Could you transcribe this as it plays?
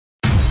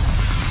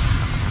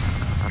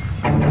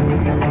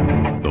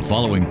The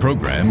following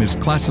program is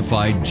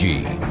classified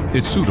G.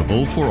 It's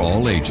suitable for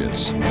all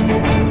ages.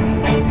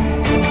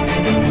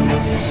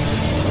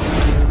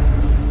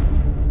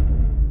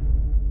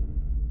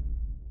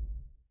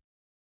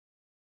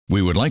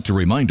 We would like to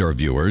remind our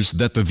viewers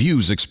that the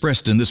views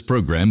expressed in this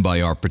program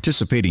by our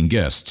participating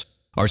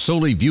guests are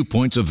solely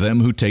viewpoints of them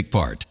who take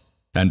part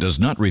and does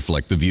not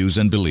reflect the views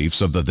and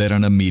beliefs of the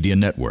Derana Media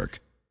Network.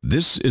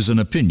 This is an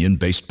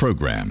opinion-based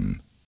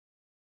program.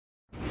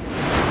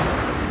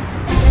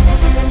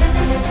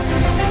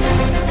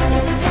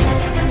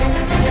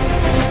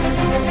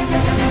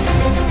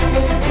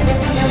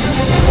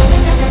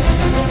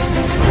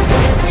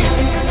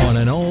 On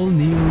an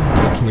all-new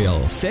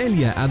bilateral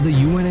failure at the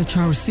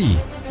UNHRC,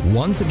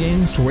 once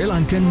again Sri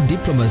Lankan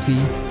diplomacy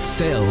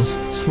fails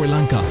Sri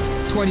Lanka.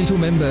 22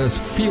 members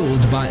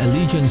fueled by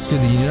allegiance to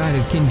the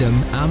United Kingdom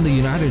and the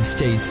United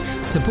States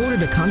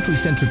supported a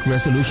country-centric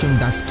resolution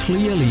that's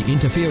clearly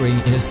interfering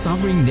in a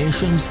sovereign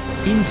nation's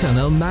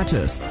internal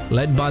matters.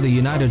 Led by the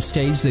United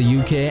States, the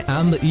UK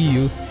and the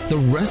EU, the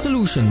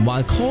resolution,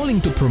 while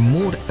calling to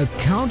promote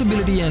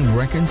accountability and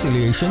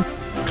reconciliation,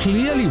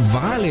 clearly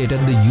violated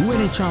the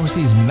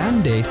UNHRC's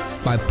mandate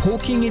by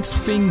poking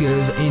its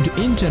fingers into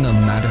internal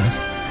matters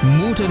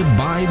mooted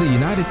by the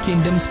United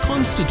Kingdom's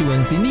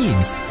constituency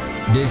needs.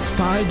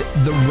 Despite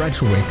the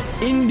rhetoric,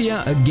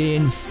 India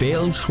again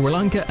failed Sri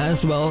Lanka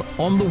as well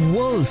on the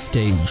world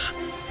stage.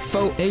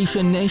 4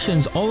 Asian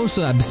nations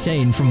also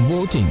abstained from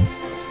voting.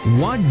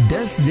 What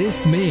does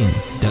this mean?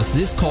 Does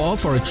this call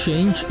for a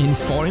change in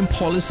foreign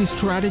policy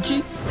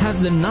strategy?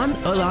 Has the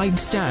non-allied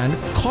stand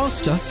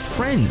cost us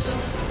friends?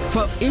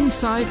 For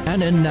insight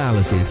and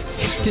analysis,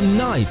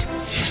 tonight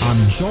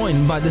I'm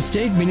joined by the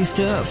State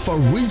Minister for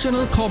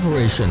Regional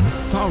Corporation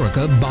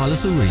Tharaka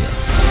Balasuriya.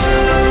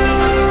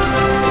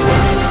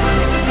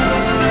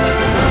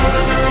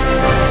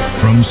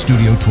 From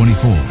Studio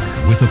 24,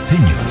 with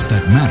opinions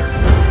that matter,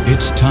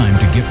 it's time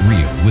to get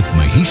real with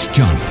Mahieash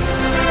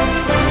Johnney.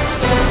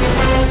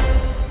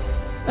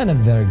 And a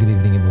very good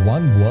evening,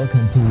 everyone.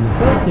 Welcome to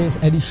Thursday's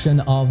edition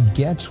of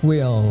Get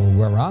Real,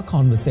 where our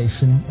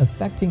conversation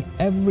affecting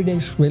everyday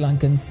Sri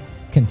Lankans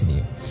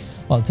continue.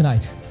 Well,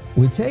 tonight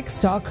we take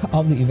stock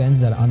of the events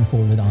that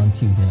unfolded on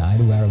Tuesday night,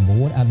 where a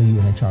vote at the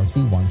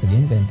UNHRC once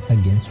again went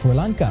against Sri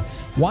Lanka.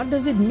 What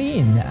does it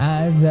mean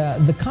as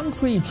the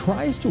country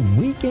tries to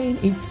regain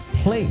its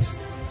place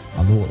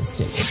on the world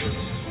stage?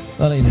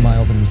 Well, in my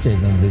opening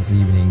statement this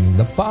evening,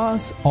 the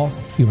farce of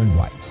human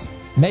rights.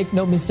 Make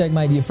no mistake,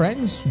 my dear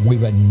friends, we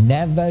were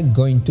never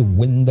going to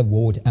win the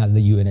vote at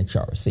the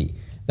UNHRC.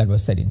 That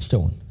was set in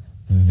stone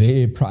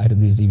way prior to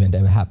this event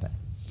ever happened.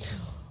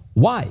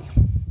 Why?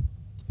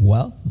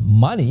 Well,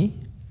 money,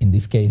 in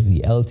this case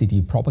the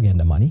LTT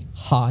propaganda money,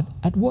 hard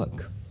at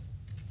work.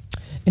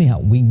 Anyhow,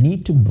 we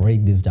need to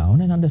break this down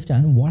and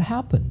understand what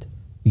happened.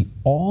 We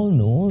all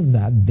know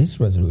that this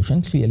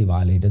resolution clearly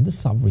violated the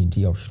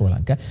sovereignty of Sri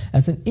Lanka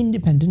as an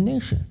independent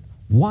nation.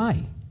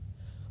 Why?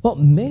 Well,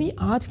 many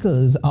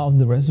articles of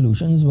the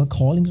resolutions were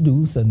calling to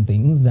do certain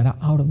things that are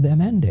out of their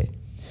mandate.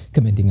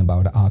 Commenting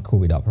about our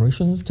COVID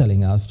operations,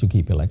 telling us to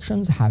keep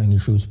elections, having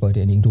issues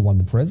pertaining to what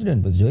the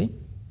president was doing.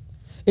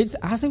 It's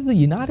as if the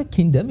United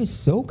Kingdom is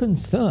so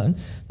concerned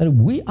that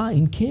we are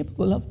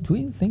incapable of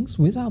doing things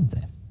without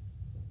them.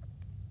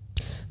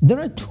 There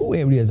are 2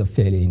 areas of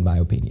failure in my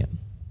opinion.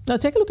 Now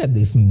take a look at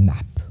this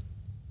map.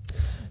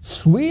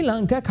 Sri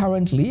Lanka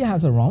currently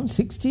has around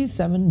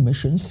 67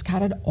 missions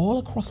scattered all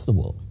across the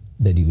world.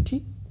 The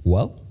duty?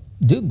 Well,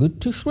 do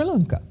good to Sri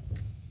Lanka.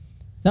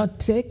 Now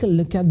take a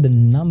look at the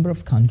number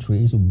of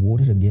countries who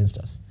voted against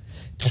us.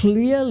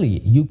 Clearly,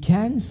 you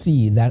can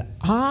see that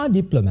our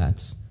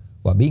diplomats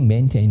who are being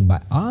maintained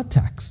by our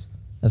tax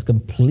has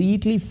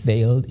completely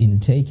failed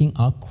in taking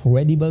our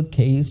credible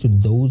case to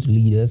those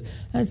leaders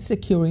and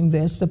securing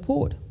their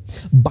support.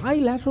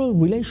 Bilateral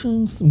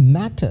relations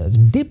matters,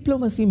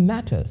 diplomacy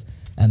matters,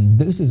 and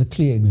this is a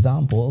clear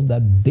example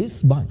that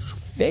this bunch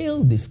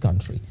failed this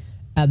country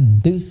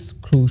at this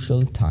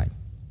crucial time.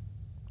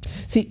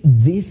 See,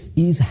 this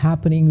is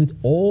happening with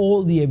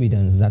all the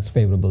evidence that's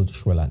favorable to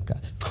Sri Lanka.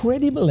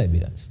 Credible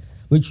evidence,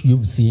 which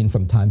you've seen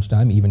from time to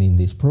time even in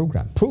this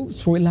program,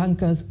 proves Sri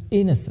Lanka's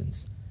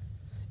innocence.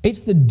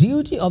 It's the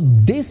duty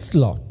of this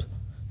lot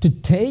to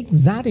take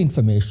that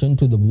information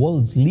to the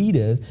world's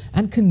leaders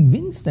and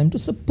convince them to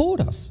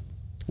support us.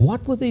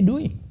 What were they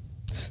doing?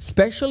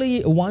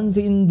 Especially ones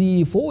in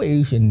the 4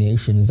 Asian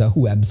nations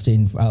who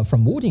abstained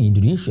from voting: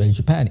 Indonesia,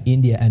 Japan,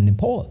 India and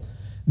Nepal.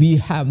 We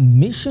have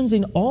missions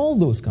in all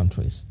those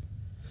countries.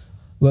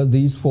 Well,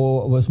 these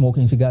 4 were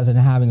smoking cigars and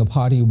having a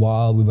party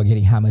while we were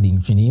getting hammered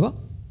in Geneva.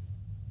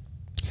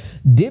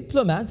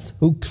 Diplomats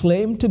who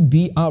claim to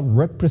be our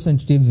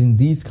representatives in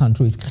these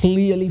countries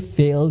clearly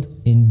failed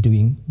in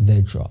doing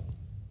their job.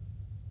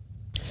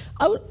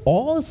 I would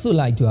also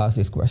like to ask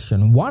this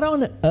question. What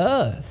on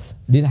earth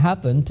did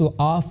happen to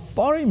our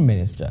foreign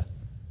minister?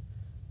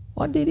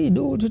 What did he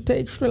do to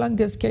take Sri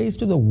Lanka's case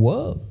to the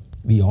world?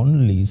 We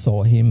only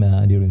saw him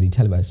during the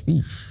televised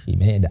speech he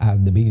made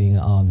at the beginning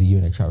of the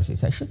UNHRC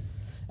session.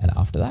 And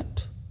after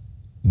that,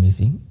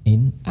 missing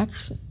in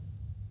action.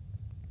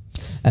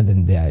 And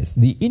then there is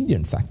the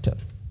Indian factor.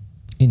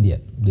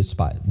 India,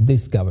 despite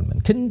this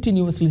government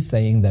continuously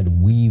saying that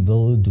we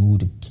will do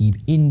to keep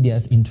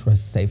India's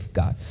interests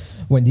safeguarded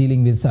when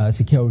dealing with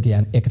security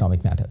and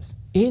economic matters,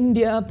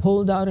 India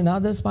pulled out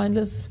another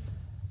spineless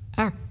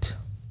act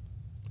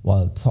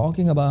while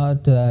talking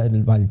about,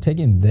 while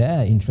taking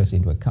their interest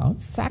into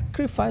account,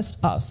 sacrificed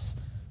us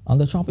on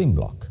the chopping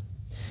block.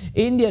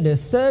 India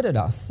deserted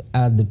us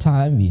at the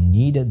time we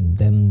needed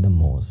them the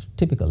most.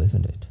 Typical,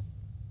 isn't it?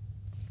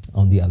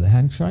 On the other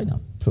hand, China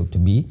proved to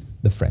be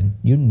the friend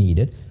you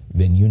needed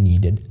when you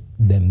needed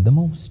them the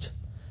most.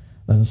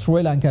 When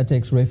Sri Lanka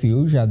takes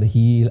refuge at the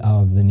heel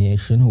of the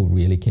nation who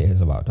really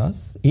cares about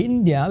us,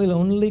 India will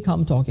only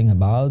come talking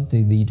about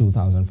the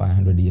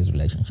 2,500 years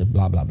relationship,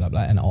 blah, blah, blah,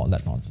 blah, and all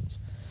that nonsense.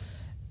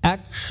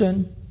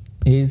 Action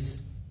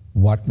is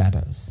what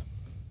matters.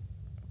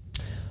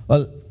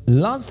 Well,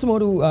 lots more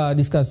to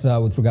discuss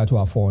with regard to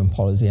our foreign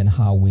policy and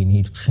how we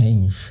need to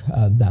change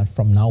that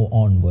from now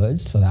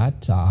onwards. For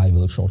that, I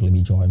will shortly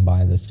be joined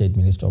by the State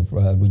Minister of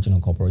Regional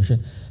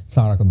Corporation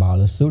Tharaka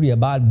Balasuriya.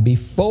 But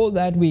before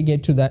that, we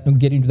get into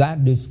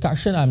that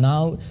discussion, I'm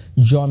now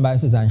joined by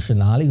Suzanne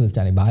Shanali, who is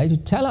standing by to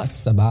tell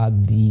us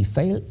about the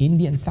failed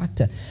Indian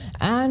factor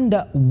and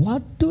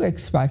what to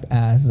expect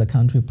as the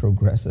country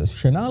progresses.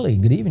 Shanali,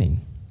 good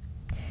evening.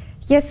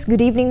 Yes,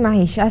 good evening,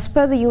 Mahieash. As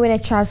per the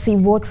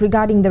UNHRC vote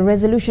regarding the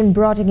resolution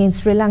brought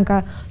against Sri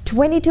Lanka,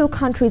 22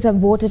 countries have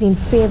voted in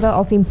favor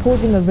of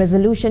imposing a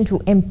resolution to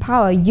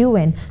empower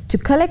UN to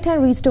collect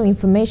and restore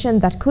information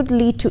that could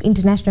lead to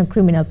international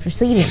criminal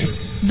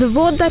proceedings. The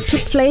vote that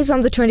took place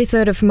on the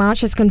 23rd of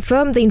March has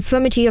confirmed the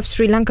infirmity of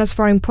Sri Lanka's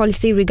foreign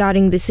policy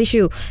regarding this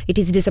issue. It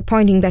is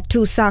disappointing that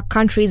 2 SAARC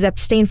countries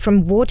abstained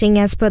from voting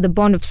as per the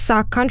bond of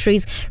SAARC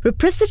countries.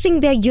 Representing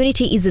their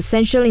unity is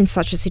essential in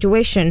such a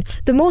situation.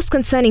 The most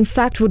concerning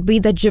fact would be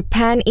that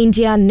Japan,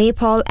 India,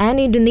 Nepal and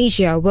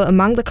Indonesia were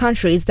among the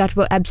countries that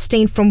were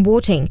abstained from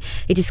voting.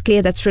 It is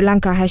clear that Sri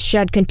Lanka has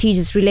shared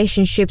contiguous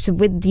relationships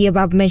with the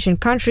above-mentioned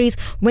countries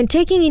when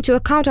taking into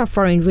account our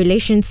foreign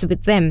relations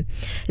with them,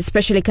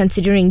 especially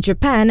considering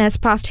Japan, as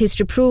past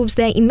history proves,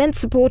 their immense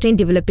support in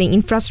developing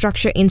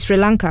infrastructure in Sri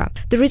Lanka.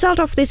 The result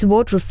of this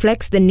vote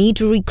reflects the need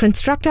to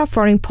reconstruct our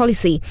foreign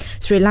policy.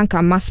 Sri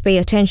Lanka must pay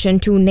attention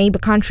to neighbor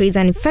countries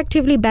and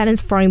effectively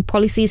balance foreign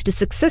policies to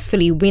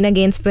successfully win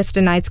against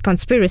westernized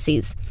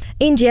conspiracies.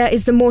 India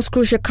is the most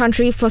crucial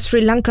country for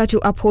Sri Lanka to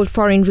uphold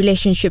foreign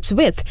relationships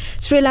with.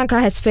 Sri Lanka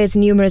has faced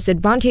numerous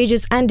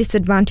advantages and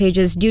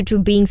disadvantages due to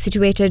being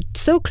situated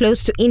so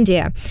close to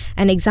India.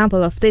 An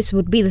example of this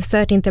would be the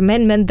 13th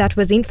Amendment that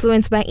was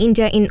influenced by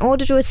India in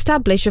order to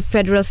establish a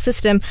federal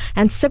system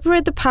and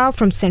separate the power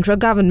from central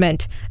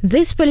government.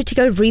 This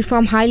political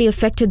reform highly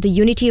affected the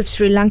unity of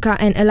Sri Lanka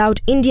and allowed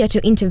India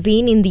to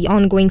intervene in the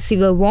ongoing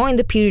civil war in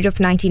the period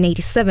of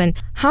 1987.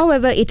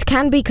 However, it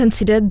can be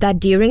considered that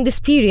during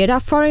this period, our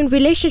foreign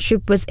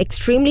relationship was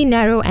extremely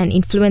narrow and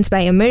influenced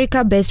by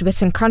America-based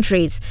Western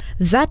countries.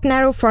 That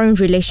narrow foreign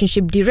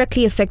relationship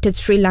directly affected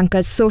Sri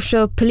Lanka's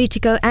social,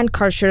 political and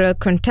cultural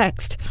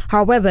context.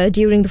 However,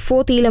 during the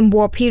Fourth Elam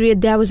War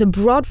period, there was a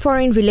broad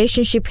foreign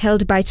relationship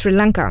held by Sri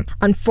Lanka.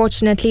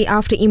 Unfortunately,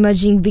 after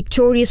emerging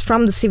victorious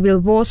from the civil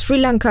war, Sri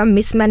Lanka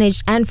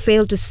mismanaged and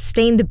failed to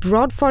sustain the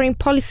broad foreign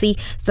policy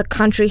the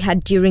country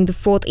had during the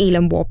Fourth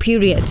Elam War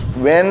period.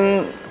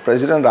 When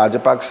President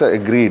Rajapaksa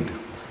agreed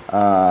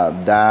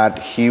that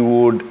he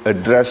would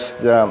address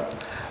the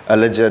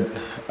alleged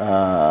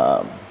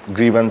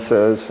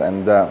grievances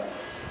and the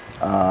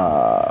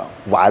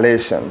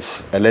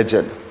violations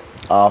alleged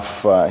of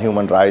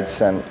human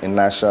rights and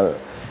international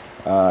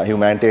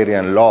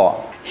humanitarian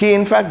law, he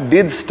in fact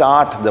did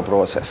start the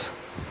process.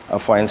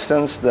 For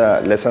instance,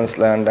 the Lessons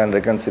Learned and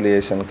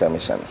Reconciliation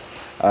Commission,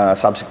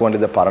 subsequently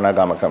the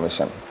Paranagama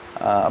Commission.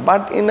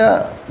 But in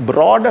a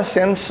broader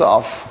sense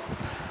of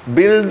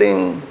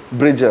building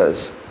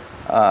bridges,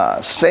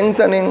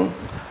 strengthening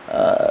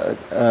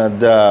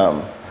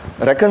the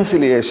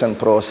reconciliation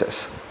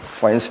process.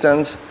 For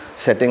instance,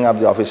 setting up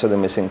the Office of the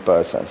Missing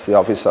Persons, the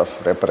Office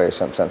of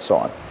Reparations and so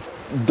on.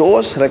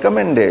 Those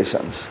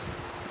recommendations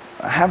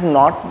have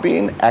not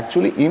been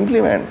actually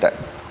implemented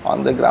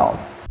on the ground.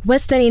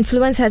 Western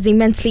influence has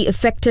immensely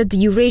affected the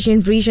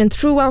Eurasian region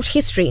throughout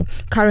history.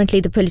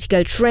 Currently, the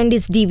political trend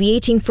is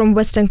deviating from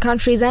Western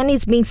countries and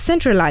is being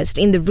centralized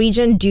in the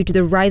region due to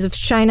the rise of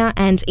China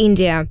and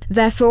India.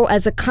 Therefore,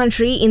 as a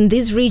country in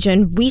this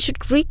region, we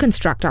should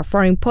reconstruct our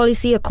foreign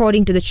policy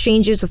according to the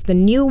changes of the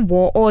new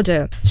war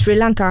order. Sri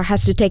Lanka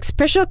has to take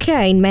special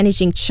care in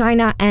managing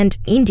China and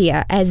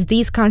India, as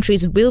these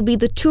countries will be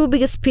the 2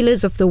 biggest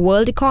pillars of the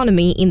world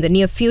economy in the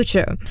near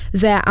future.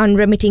 Their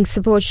unremitting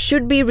support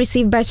should be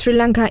received by Sri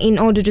Lanka in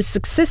order to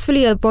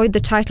successfully avoid the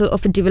title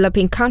of a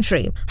developing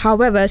country.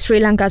 However,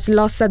 Sri Lanka's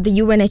loss at the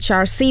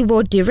UNHRC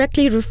vote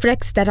directly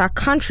reflects that our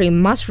country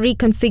must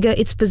reconfigure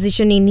its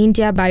position in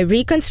India by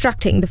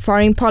reconstructing the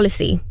foreign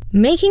policy.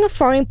 Making a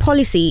foreign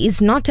policy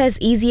is not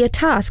as easy a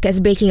task as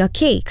baking a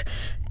cake.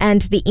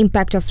 And the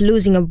impact of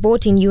losing a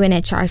vote in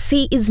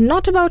UNHRC is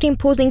not about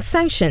imposing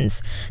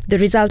sanctions. The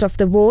result of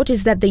the vote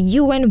is that the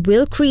UN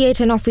will create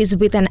an office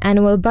with an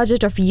annual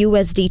budget of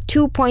USD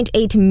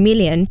 2.8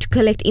 million to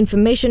collect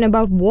information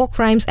about war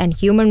crimes and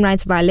human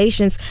rights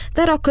violations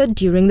that occurred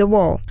during the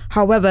war.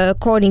 However,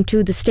 according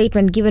to the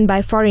statement given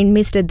by Foreign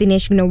Minister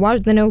Dinesh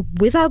Gunawardena,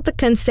 without the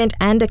consent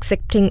and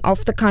accepting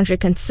of the country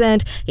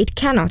concerned, it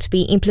cannot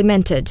be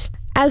implemented.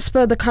 As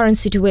per the current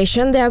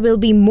situation, there will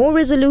be more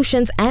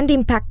resolutions and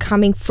impact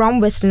coming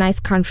from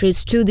westernized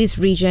countries to this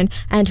region,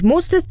 and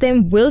most of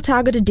them will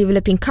target a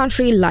developing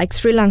country like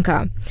Sri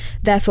Lanka.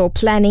 Therefore,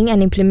 planning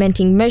and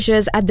implementing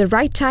measures at the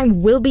right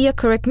time will be a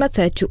correct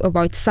method to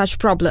avoid such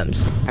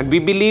problems. And we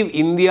believe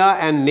India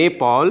and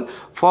Nepal,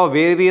 for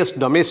various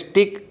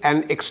domestic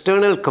and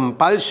external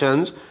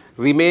compulsions,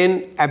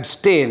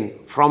 abstain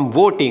from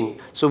voting.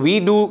 So we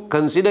do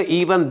consider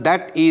even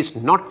that is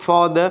not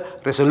for the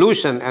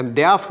resolution, and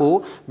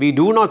therefore we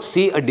do not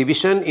see a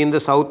division in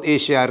the South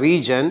Asia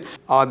region,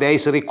 or there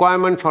is a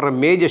requirement for a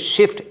major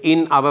shift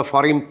in our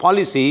foreign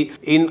policy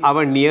in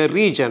our near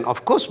region.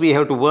 Of course, we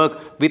have to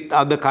work with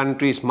other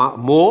countries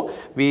more.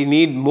 We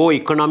need more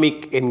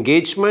economic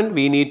engagement.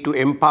 We need to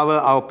empower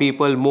our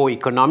people more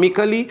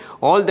economically.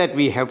 All that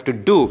we have to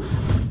do.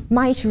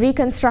 Mahieash,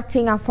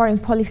 reconstructing our foreign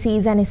policy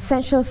is an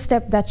essential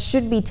step that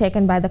should be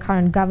taken by the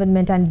current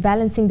government, and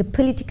balancing the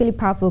politically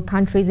powerful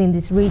countries in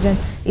this region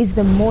is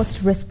the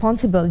most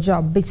responsible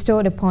job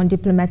bestowed upon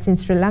diplomats in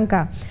Sri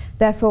Lanka.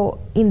 Therefore,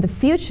 in the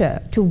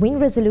future, to win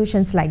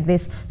resolutions like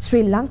this,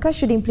 Sri Lanka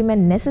should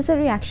implement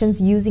necessary actions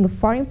using a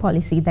foreign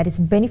policy that is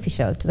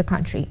beneficial to the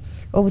country.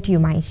 Over to you,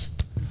 Mahieash.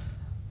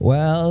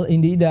 Well,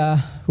 indeed,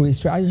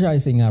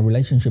 re-strategizing our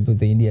relationship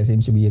with India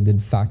seems to be a good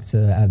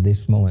factor at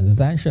this moment.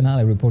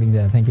 News&CurrentAffairs reporting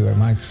there. Thank you very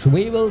much.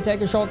 We will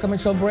take a short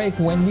commercial break.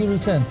 When we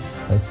return,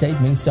 the State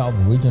Minister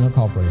of Regional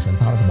Corporation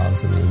Tharaka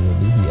Balasuriya will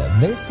be here.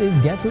 This is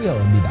Get Real.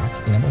 I'll be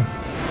back in a moment.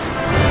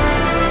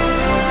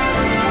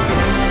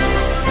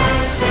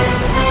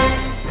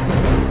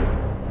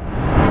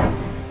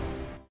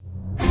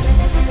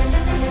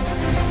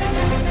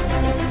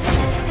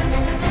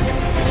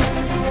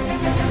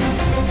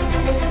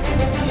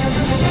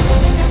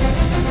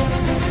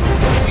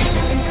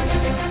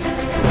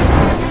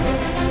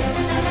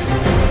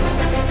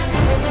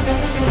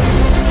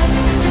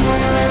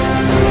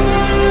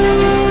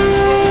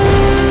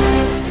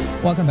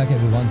 Welcome back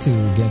everyone to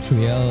Get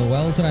Real.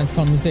 Well, tonight's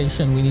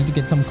conversation, we need to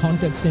get some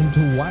context into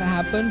what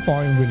happened,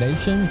 foreign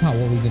relations, how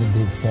are we going to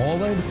go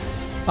forward,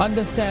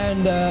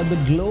 understand the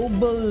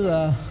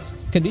global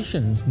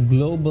conditions,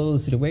 global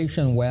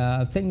situation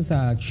where things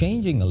are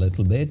changing a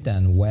little bit,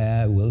 and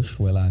where will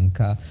Sri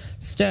Lanka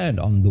stand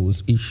on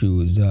those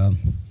issues.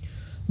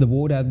 The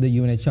vote at the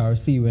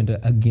UNHRC went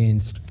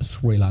against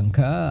Sri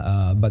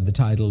Lanka, but the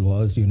title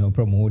was,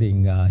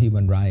 promoting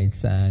human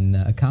rights and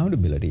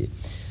accountability.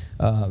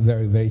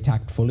 Very, very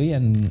tactfully,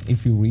 and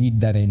if you read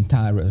that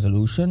entire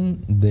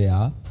resolution, they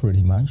are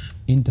pretty much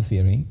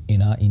interfering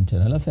in our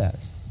internal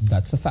affairs.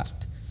 That's a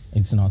fact.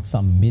 It's not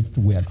some myth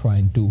we are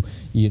trying to,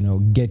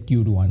 get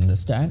you to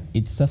understand.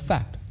 It's a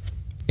fact.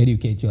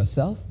 Educate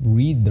yourself,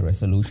 read the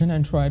resolution,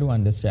 and try to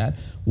understand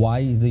why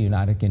is the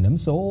United Kingdom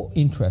so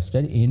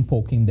interested in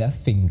poking their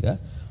finger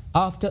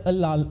after a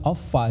lull of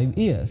 5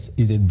 years.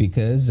 Is it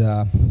because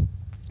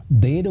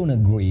they don't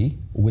agree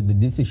with the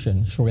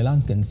decision Sri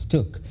Lankans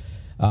took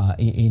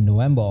in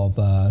November of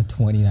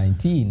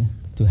 2019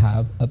 to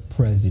have a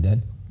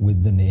president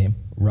with the name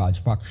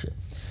Rajapaksa?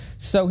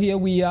 So here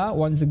we are,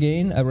 once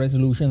again, a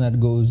resolution that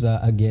goes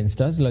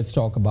against us. Let's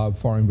talk about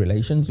foreign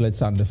relations.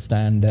 Let's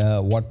understand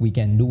what we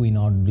can do in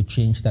order to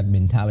change that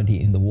mentality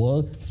in the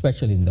world,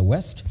 especially in the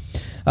West.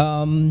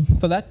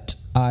 For that,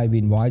 I've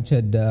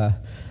invited a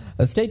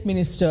State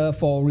Minister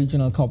for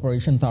Regional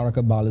Corporation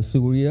Tharaka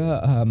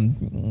Balasuriya.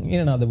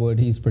 In other words,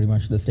 he's pretty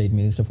much the State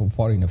Minister for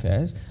Foreign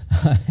Affairs.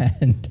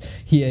 And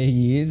here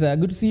he is.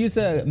 Good to see you,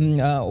 sir.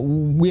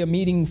 We are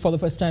meeting for the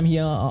first time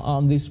here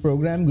on this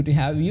program. Good to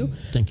have you.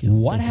 Thank you.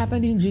 What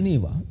happened in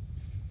Geneva?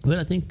 Well,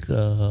 I think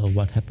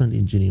what happened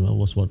in Geneva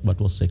was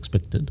what was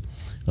expected.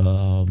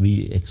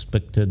 We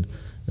expected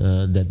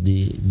that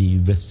the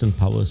Western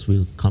powers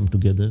will come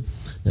together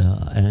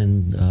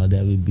and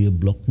there will be a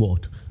bloc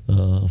vote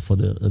for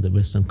the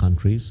Western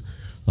countries,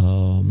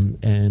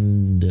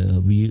 and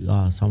we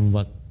are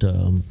somewhat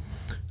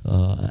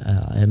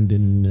and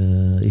then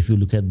if you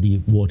look at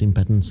the voting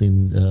patterns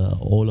in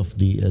all of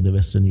the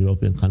Western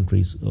European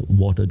countries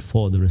voted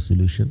for the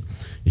resolution.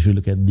 If you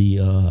look at the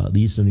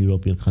Eastern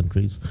European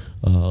countries,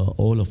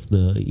 all of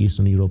the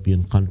Eastern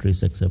European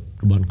countries except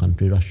one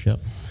country, Russia,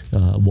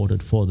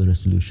 voted for the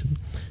resolution.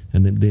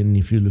 And then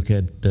if you look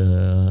at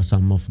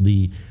some of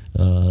the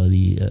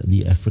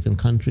African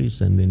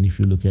countries, and then if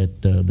you look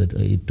at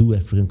the 2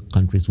 African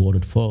countries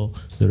voted for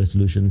the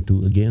resolution,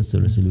 2 against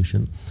the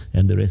resolution,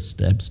 and the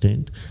rest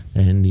abstained.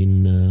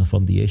 And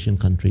from the Asian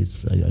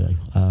countries,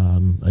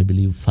 I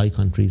believe 5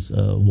 countries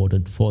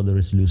voted for the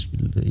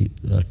resolution,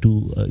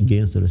 2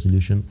 against the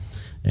resolution,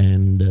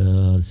 and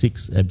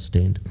 6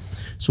 abstained.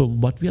 So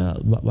what we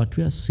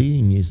are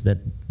seeing is that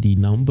the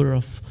number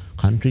of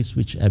countries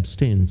which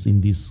abstains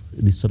in these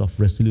sort of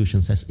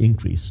resolutions has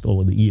increased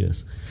over the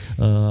years.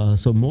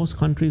 So most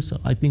countries,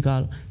 I think,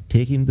 are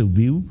taking the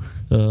view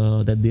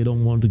that they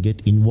don't want to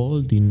get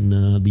involved in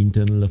the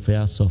internal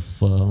affairs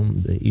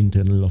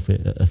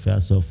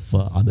of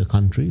other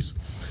countries,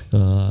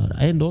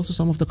 and also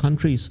some of the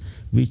countries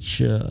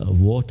which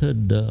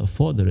voted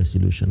for the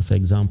resolution. For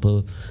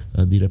example,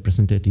 the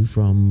representative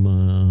from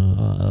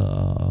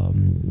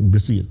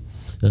Brazil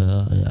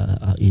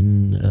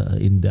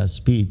in their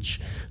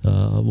speech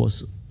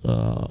was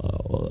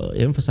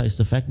emphasized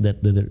the fact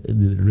that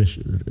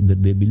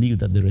they believe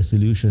that the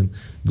resolution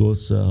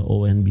goes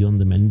over and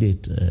beyond the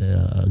mandate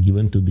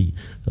given to the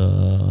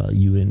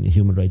UN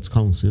Human Rights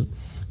Council,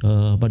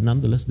 but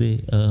nonetheless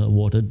they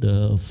voted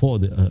for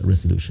the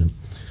resolution.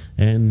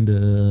 And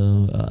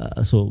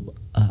so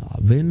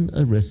when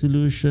a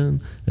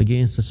resolution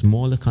against a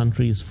smaller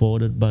country is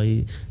forwarded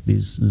by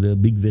the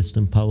big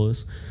Western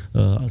powers,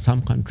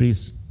 some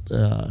countries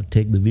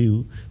take the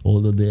view,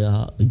 although they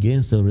are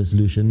against the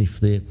resolution, if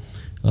they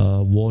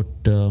vote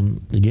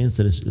against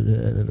the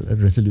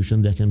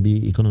resolution, there can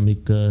be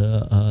economic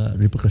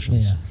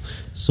repercussions. Yeah.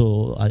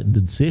 So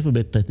the safer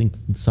bet, I think,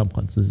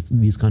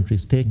 these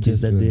countries take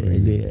is that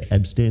they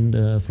abstain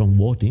from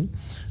voting.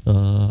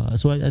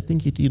 So I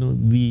think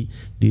we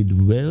did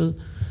well,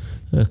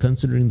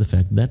 considering the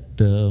fact that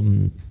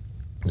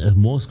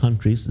most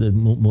countries did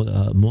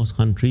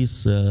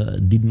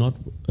not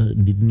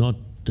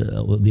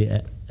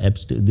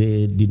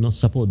they did not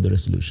support the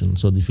resolution.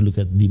 So if you look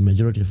at the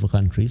majority of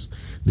countries,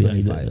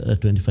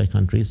 25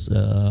 countries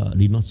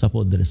did not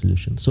support the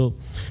resolution. So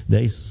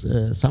there is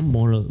some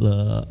moral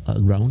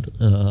ground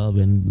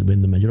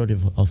when the majority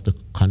of the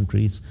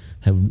countries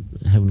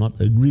have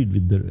not agreed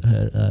with the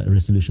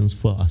resolutions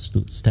for us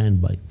to stand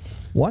by.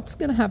 What's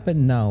going to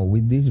happen now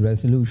with this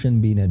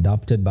resolution being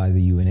adopted by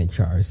the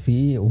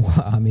UNHRC?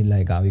 I mean,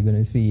 like, are we going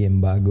to see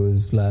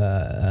embargoes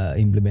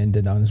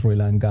implemented on Sri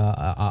Lanka?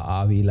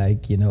 Are we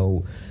like,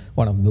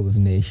 one of those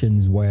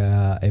nations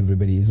where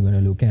everybody is going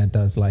to look at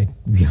us like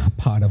we are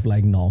part of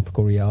like North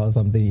Korea or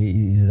something?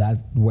 Is that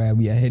where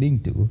we are heading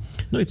to?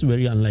 No, it's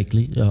very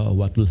unlikely.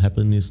 What will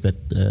happen is that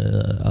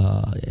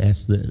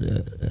as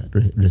the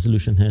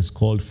resolution has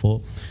called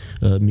for,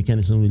 a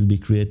mechanism will be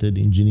created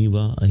in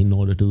Geneva in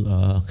order to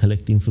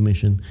collect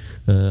information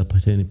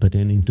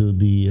pertaining to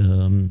the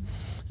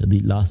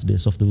last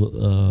days of the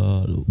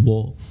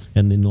war,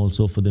 and then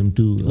also for them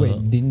to...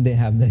 Wait, didn't they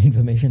have that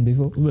information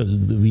before? Well,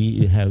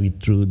 we have it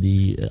through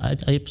the...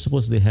 I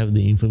suppose they have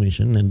the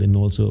information, and then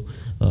also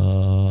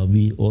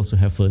we also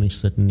have furnished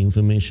certain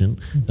information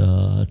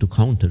to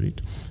counter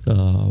it.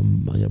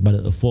 But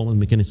a formal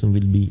mechanism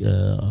will be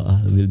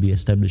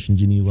established in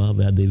Geneva,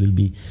 where they will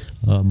be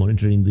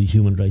monitoring the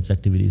human rights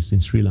activities in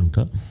Sri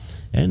Lanka.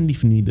 And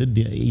if needed,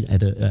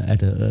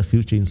 at a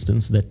future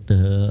instance, that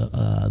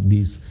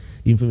these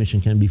information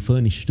can be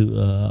furnished to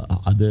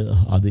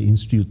other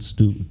institutes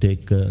to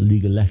take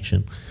legal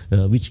action,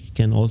 which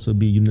can also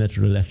be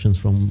unilateral actions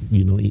from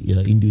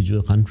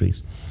individual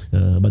countries.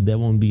 But there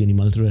won't be any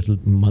multilateral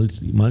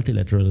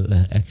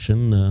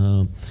action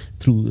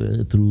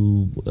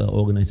through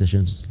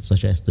organizations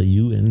such as the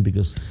UN,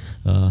 because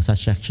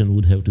such action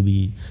would have to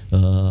be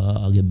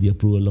get the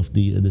approval of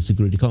the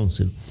Security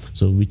Council.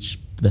 So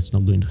that's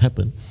not going to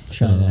happen.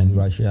 China and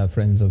Russia are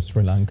friends of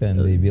Sri Lanka, and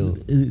they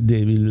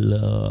will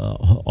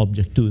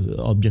object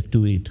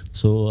to it.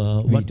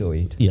 So veto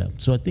it. Yeah.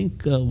 So I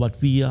think what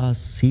we are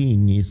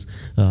seeing is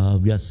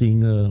we are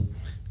seeing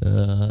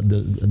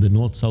the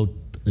North-South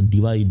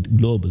divide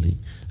globally.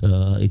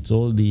 It's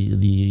all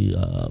the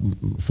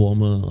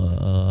former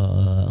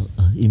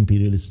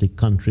imperialistic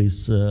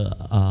countries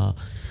are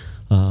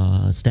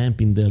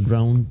stamping their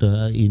ground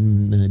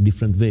in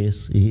different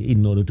ways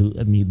in order to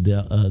meet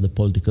their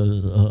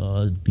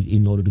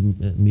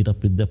meet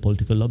up with their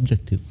political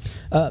objective.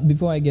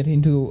 Before I get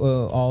into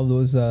all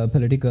those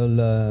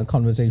political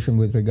conversation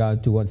with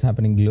regard to what's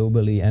happening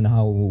globally and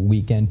how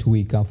we can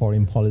tweak our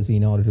foreign policy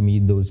in order to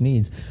meet those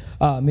needs,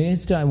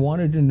 Minister, I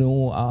wanted to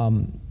know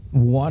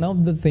one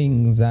of the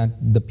things that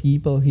the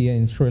people here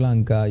in Sri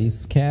Lanka is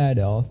scared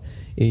of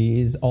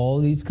is all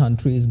these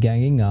countries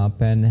ganging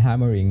up and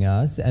hammering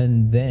us,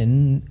 and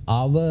then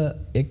our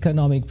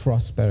economic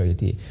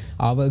prosperity,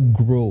 our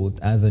growth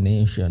as a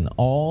nation,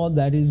 all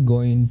that is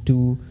going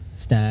to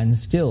stand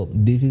still.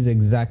 This is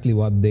exactly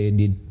what they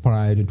did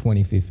prior to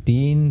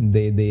 2015.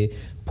 They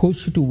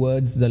pushed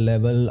towards the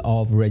level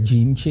of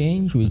regime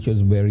change, which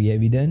was very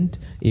evident.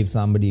 If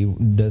somebody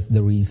does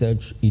the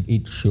research,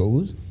 it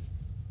shows.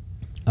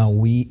 Are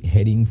we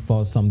heading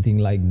for something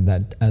like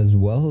that as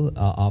well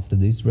after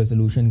this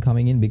resolution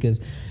coming in? Because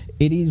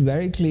it is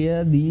very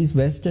clear these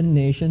Western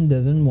nations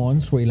doesn't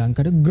want Sri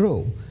Lanka to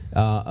grow.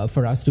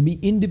 For us to be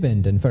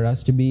independent, for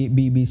us to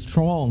be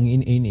strong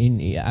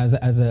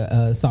as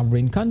a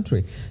sovereign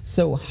country.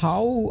 So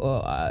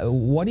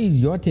what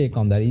is your take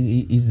on that?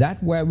 Is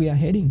that where we are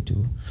heading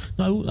to?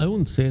 No, I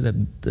wouldn't say that.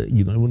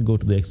 I wouldn't go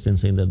to the extent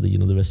saying that the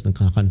Western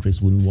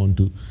countries wouldn't want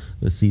to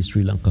see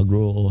Sri Lanka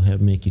grow or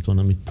make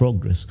economic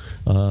progress.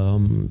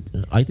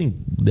 I think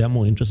they are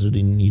more interested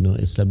in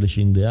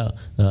establishing their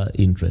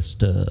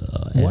interest.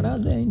 What are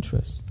their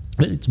interests?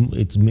 Well,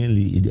 it's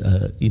mainly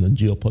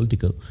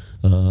geopolitical,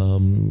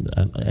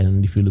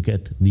 and if you look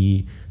at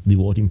the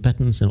voting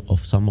patterns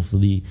of some of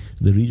the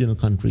regional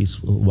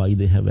countries, why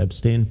they have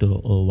abstained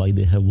or why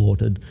they have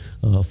voted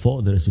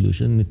for the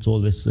resolution, it's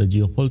always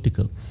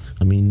geopolitical.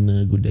 I mean,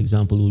 a good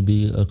example would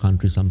be a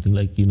country something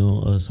like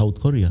South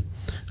Korea.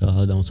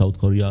 Now, South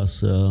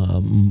Korea's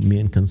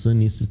main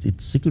concern is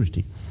its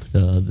security,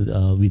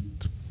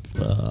 with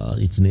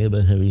its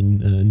neighbor having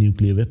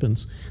nuclear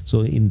weapons.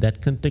 So, in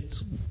that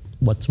context,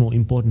 what's more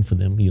important for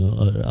them?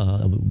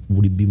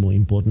 Would it be more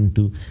important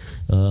to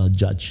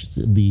judge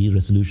the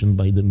resolution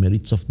by the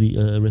merits of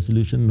the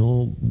resolution?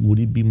 No. Would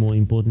it be more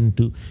important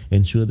to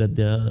ensure that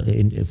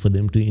for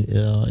them to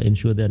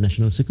ensure their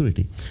national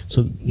security?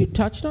 So you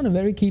touched on a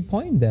very key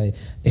point there.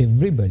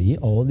 Everybody,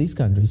 all these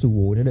countries who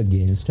voted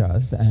against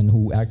us and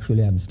who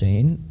actually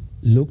abstained,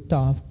 looked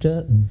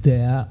after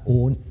their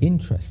own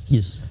interests.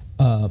 Yes.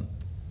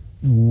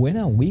 When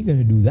are we going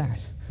to do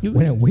that?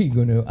 When are we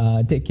going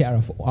to take care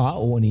of our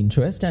own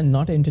interest and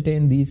not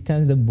entertain these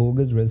kinds of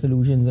bogus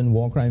resolutions and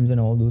war crimes and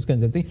all those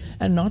kinds of things,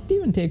 and not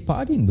even take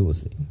part in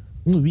those things?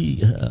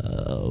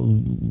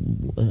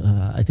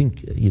 I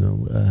think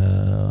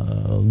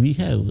we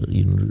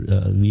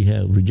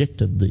have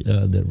rejected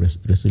the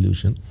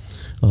resolution,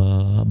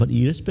 but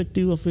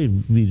irrespective of if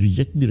we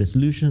reject the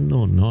resolution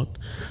or not,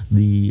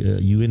 the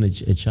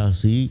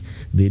UNHRC,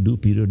 they do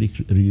periodic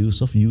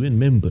reviews of UN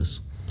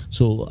members.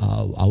 So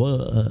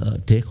our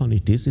take on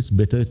it is it's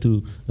better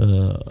to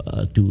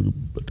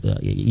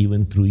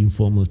even through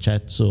informal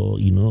chats or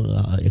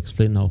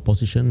explain our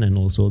position and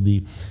also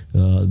the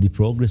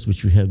progress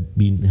which we have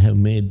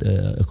made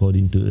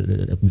according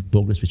to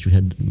progress which we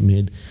had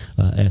made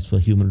as for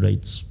human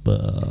rights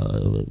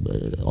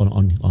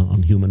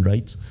on human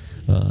rights.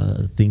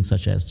 Things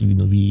such as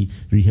we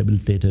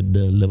rehabilitated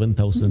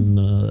 11,000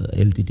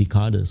 LTT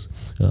cadres.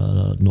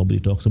 Nobody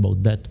talks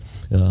about that.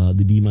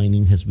 The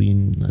demining has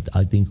been,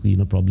 I think,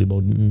 probably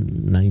about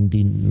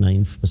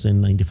 99%,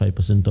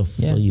 95% of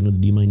the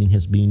demining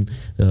has been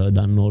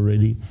done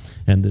already,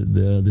 and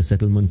the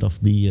settlement of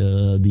the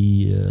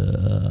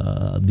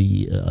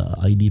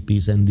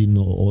IDPs and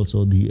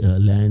also the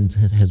lands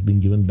has been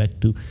given back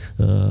to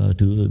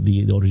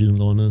the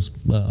original owners.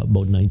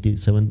 About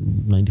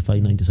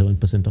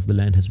 95-97% of the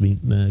land has been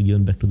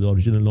given back to the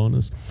original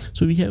owners.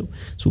 So we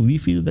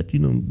feel that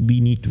we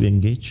need to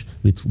engage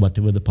with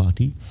whatever the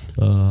party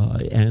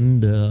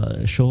and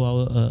show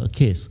our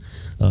case.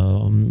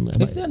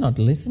 If they're not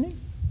listening?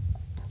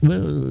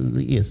 Well,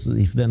 yes,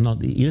 if they're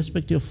not,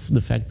 irrespective of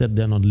the fact that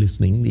they're not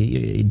listening,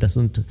 it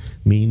doesn't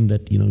mean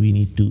that we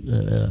need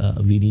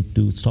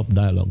to stop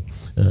dialogue.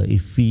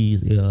 If we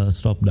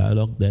stop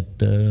dialogue, that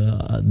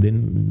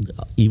then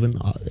even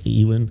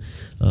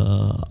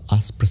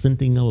us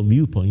presenting our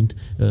viewpoint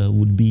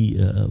would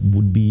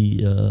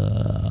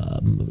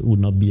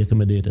not be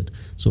accommodated.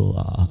 So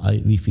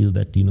we feel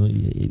that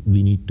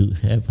we need to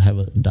have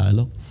a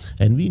dialogue,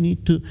 and we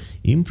need to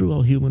improve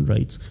our human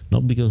rights,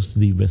 not because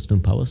the Western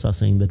powers are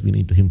saying that we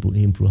need to improve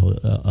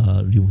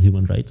our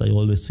human rights. I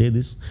always say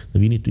this, that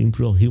we need to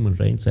improve our human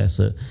rights as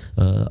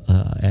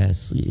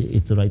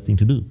it's the right thing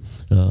to do.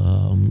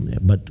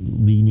 But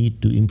we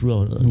need to improve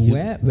our...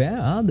 Where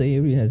are the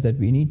areas that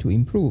we need to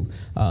improve?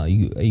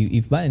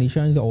 If by any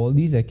chance all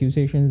these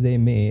accusations they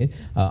made,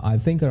 I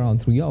think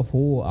around 3 or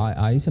 4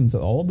 items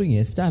are all being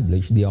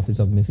established. The Office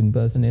of Missing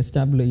Person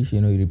established,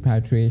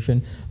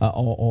 repatriation,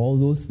 all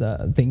those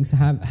things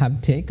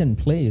have taken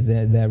place.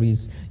 There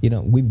is,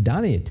 we've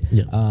done it.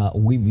 Yeah.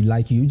 We,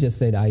 like you just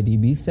said,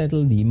 IDB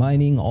settled,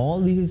 demining, all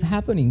this is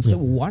happening. So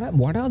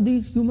what are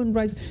these human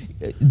rights?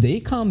 They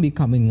can't be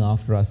coming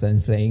after us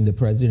and saying the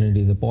president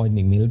is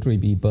appointing military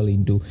people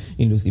into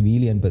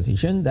civilian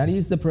position. That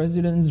is the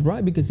president's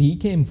right, because he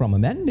came from a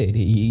mandate.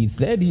 He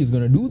said he's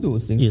going to do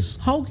those things. Yes.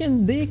 How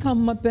can they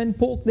come up and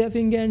poke their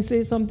finger and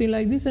say something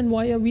like this, and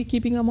why are we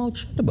keeping our mouth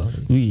shut about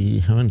it? We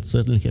haven't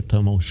certainly kept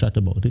our mouth shut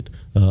about it.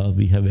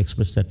 We have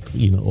expressed that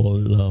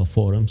all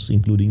forums,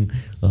 including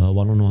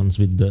one-on-ones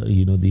with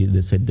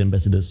the said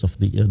ambassadors of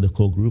the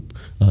core group.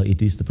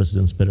 It is the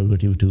president's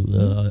prerogative to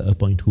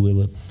appoint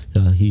whoever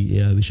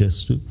he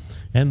wishes to.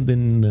 And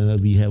then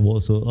we have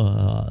also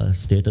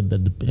stated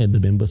that the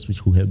members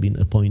who have been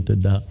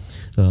appointed are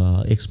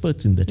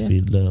experts in that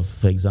field.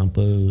 For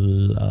example,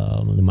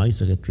 the my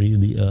secretary,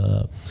 the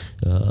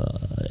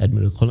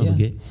Admiral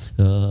Colomboge.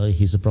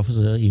 He's a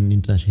professor in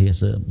international. He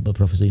has a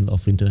professor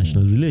of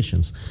international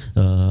relations.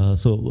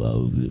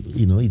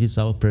 It is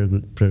our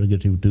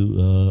prerogative to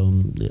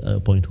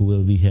appoint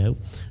whoever we have,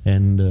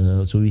 and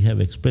so we have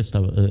expressed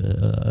our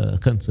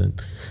concern.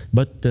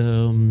 But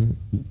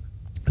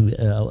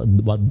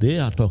what they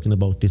are talking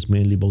about is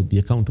mainly about the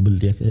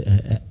accountability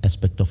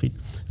aspect of it.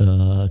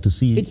 To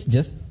see, it's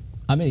just,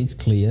 I mean, it's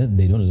clear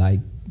they don't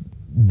like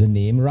the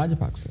name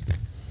Rajapaksa.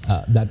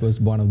 That was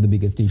one of the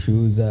biggest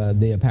issues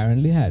they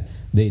apparently had.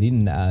 They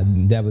didn't.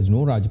 There was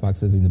no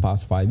Rajapaksas in the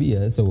past 5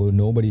 years, so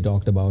nobody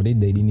talked about it.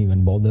 They didn't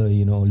even bother,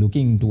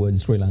 looking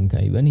towards Sri Lanka.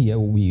 Even here,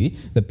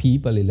 the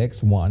people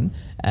elects one,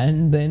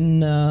 and then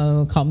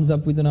comes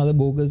up with another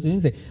bogus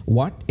and say,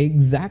 what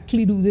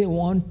exactly do they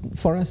want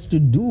for us to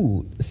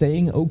do?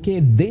 Saying, okay,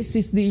 this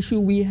is the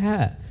issue we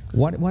have.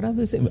 What are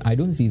they saying? I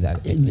don't see that.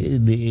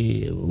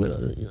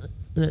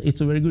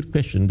 It's a very good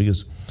question,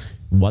 because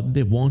what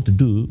they want to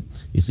do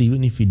is,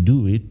 even if we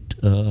do it,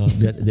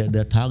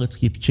 their targets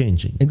keep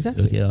changing.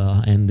 Exactly.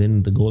 And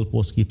then the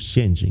goalpost keeps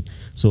changing.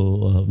 So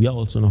we are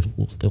also not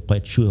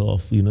quite sure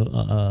of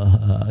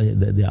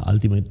their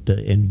ultimate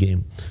end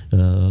game.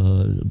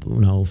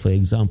 Now, for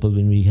example,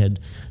 when we had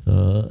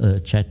a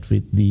chat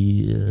with the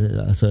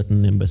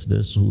certain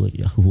ambassadors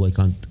who I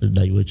can't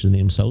divulge the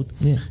names out,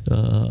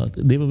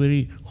 they were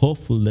very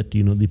hopeful that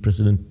the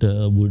president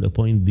would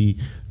appoint the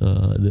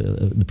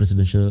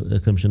Presidential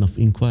Commission of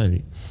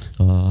Inquiry.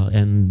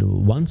 And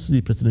once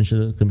the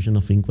Presidential Commission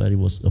of Inquiry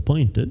was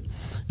appointed,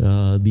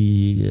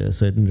 the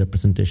certain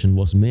representation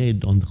was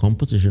made on the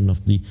composition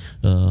of the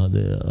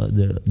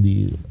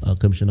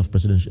Commission of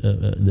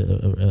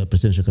the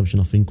Presidential Commission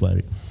of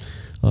Inquiry.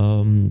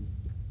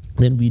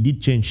 Then we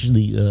did change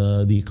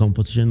the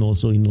composition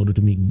also in order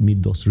to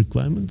meet those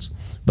requirements.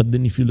 But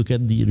then if you look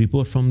at the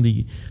report from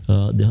the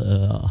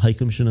High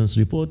Commissioner's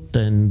report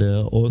and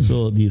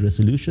also the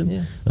resolution,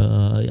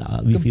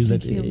 we feel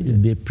that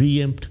they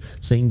preempt,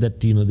 saying that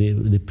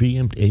they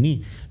preempt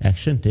any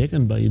action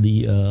taken by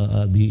the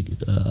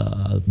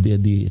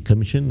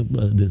commission,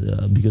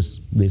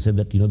 because they said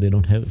that they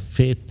don't have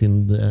faith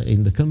in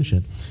the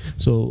commission.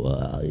 So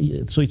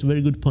so it's a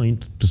very good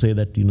point to say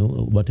that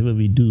whatever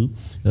we do.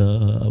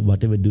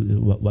 Whatever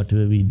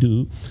we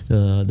do,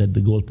 that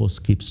the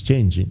goalpost keeps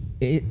changing.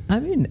 I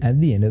mean, at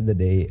the end of the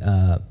day,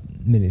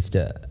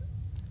 Minister,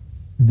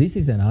 this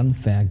is an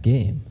unfair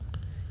game.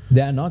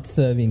 They are not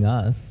serving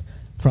us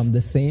from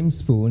the same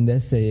spoon. They're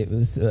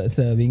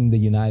serving the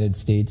United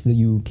States, the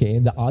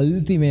UK, the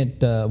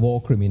ultimate war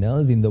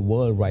criminals in the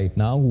world right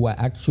now, who are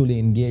actually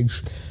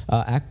engaged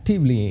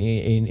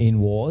actively in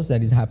wars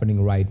that is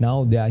happening right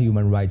now. There are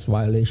human rights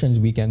violations.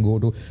 We can go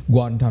to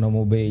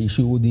Guantanamo Bay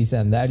issue, this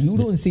and that. You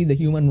don't see the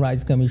Human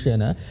Rights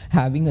Commissioner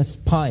having a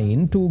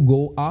spine to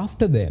go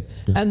after them.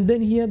 And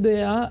then here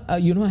they are,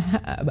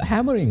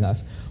 hammering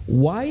us.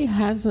 Why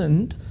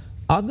hasn't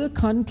other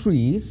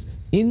countries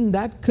in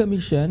that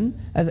commission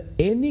as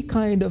any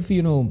kind of,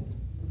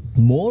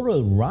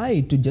 moral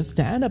right to just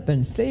stand up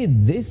and say,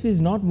 this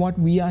is not what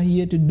we are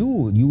here to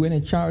do.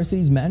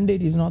 UNHRC's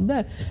mandate is not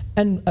that.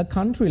 And a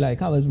country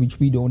like ours, which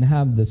we don't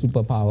have the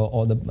superpower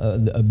or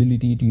the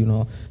ability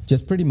to,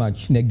 just pretty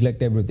much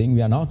neglect everything.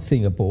 We are not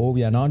Singapore.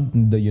 We are not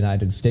the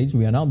United States.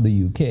 We are not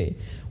the UK.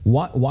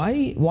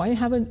 Why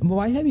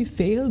have we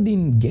failed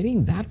in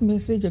getting that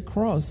message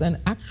across and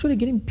actually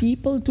getting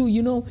people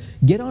to,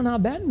 get on our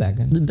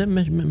bandwagon?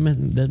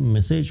 That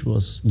message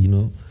was,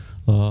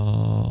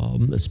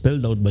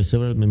 spelled out by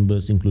several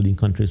members, including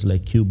countries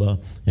like Cuba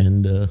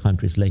and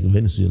countries like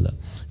Venezuela,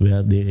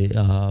 where they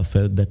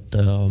felt that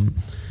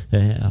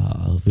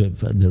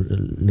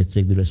let's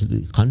say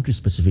the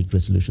country-specific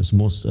resolutions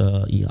most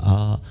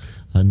are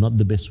not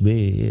the best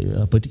way,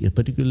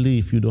 particularly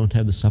if you don't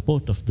have the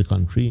support of the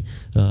country,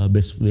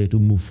 best way to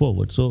move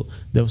forward. So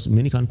there was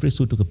many countries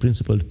who took a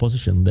principled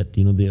position that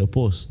they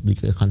opposed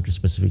the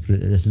country-specific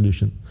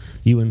resolution.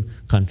 Even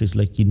countries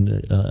like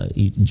in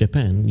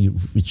Japan,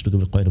 which took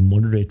quite a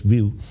moderate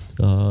view,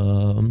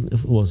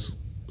 was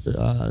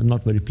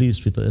not very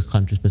pleased with the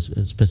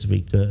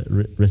country-specific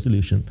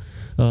resolution.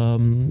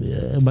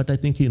 But I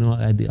think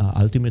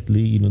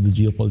ultimately the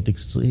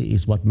geopolitics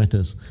is what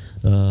matters.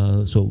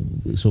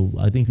 So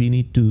I think we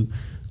need to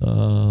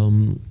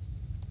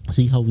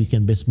see how we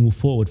can best move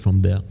forward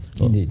from there.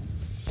 Indeed.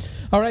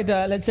 All right,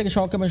 let's take a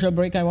short commercial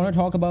break. I want to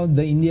talk about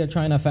the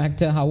India-China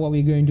factor. How are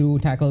we going to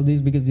tackle this?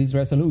 Because this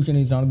resolution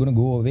is not going to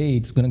go away.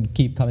 It's going to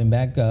keep coming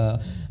back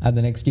at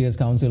the next year's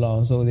council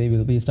also. They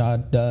will be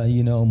start,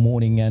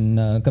 mourning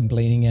and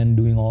complaining and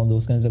doing all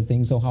those kinds of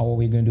things. So how are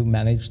we going to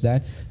manage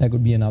that? That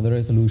could be another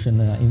resolution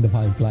in the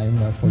pipeline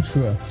for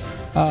sure.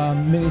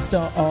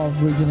 Minister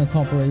of Regional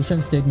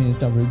Corporation, State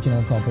Minister of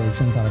Regional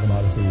Corporation Tharaka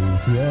Balasuriya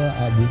is here.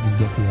 This is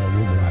Get Real. We'll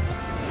be right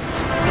back.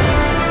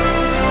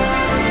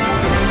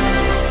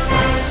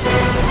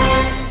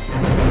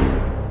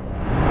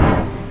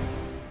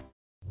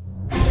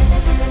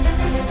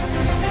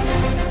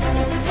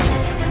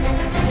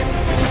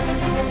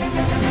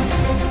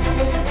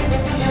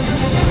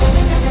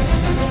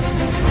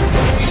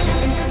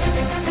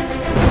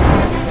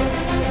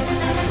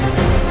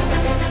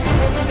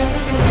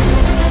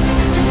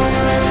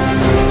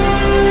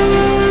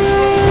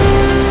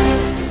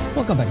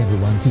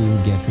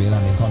 Get Real.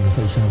 I'm in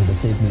conversation with the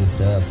State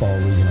Minister for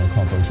Regional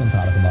Corporation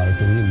Tharaka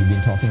Balasuriya. We've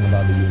been talking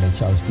about the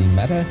UNHRC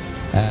matter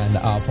and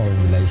our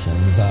foreign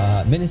relations.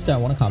 Minister, I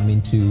want to come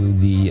into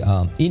the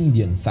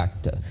Indian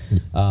factor,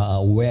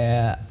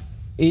 where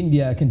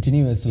India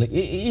continuously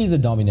is a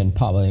dominant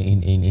power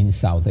in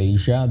South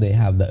Asia. They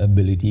have the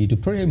ability to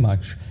pretty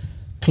much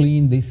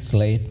clean this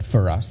slate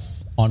for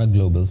us on a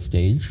global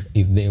stage.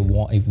 If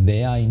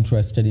they are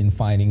interested in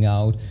finding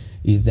out,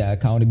 is there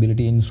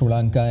accountability in Sri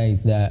Lanka?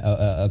 Is there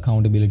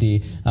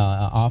accountability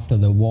after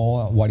the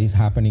war? What is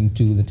happening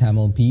to the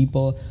Tamil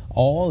people?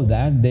 All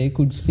that, they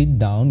could sit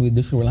down with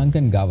the Sri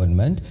Lankan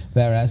government,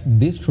 whereas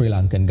this Sri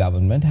Lankan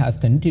government has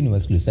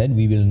continuously said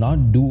we will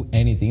not do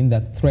anything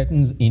that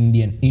threatens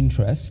Indian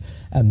interests,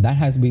 and that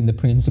has been the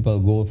principal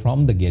goal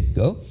from the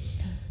get-go.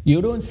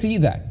 You don't see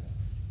that.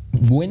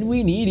 When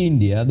we need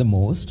India the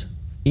most,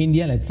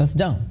 India lets us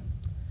down.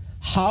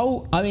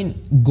 How, I mean,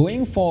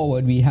 going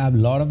forward, we have a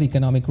lot of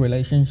economic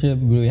relationship,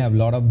 we have a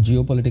lot of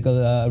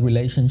geopolitical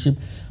relationship.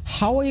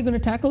 How are you going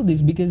to tackle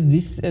this? Because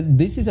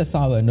this is a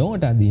sour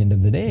note at the end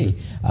of the day.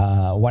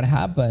 What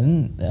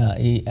happened,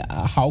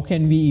 how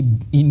can we,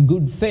 in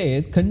good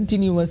faith,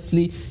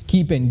 continuously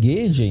keep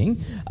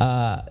engaging,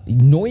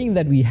 knowing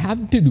that we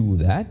have to do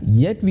that,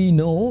 yet we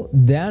know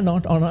they're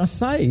not on our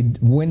side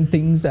when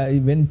things,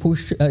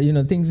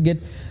 things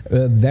get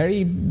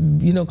very,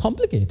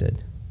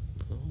 complicated.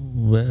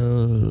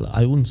 Well,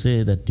 I wouldn't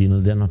say that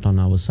they're not on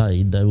our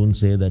side. I wouldn't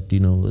say that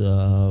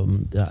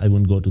I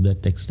wouldn't go to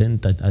that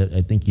extent.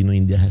 I think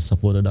India has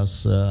supported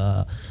us,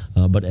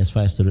 but as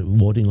far as the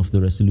voting of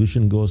the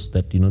resolution goes,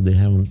 that they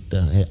haven't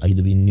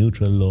either been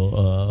neutral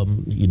or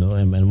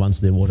and once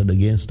they voted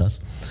against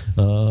us.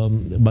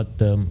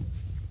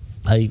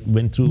 I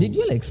went through. Did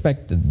you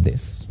expect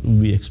this?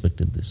 We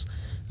expected this.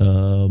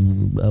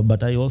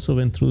 But I also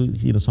went through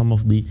some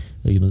of the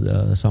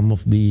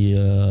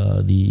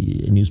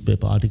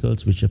newspaper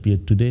articles which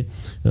appeared today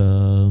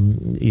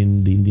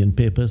in the Indian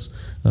papers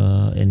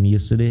and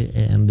yesterday,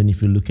 and then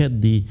if you look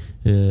at the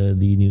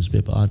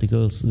newspaper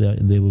articles,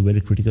 they were very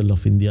critical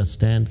of India's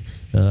stand,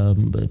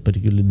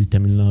 particularly the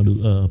Tamil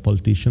Nadu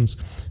politicians.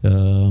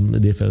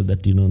 They felt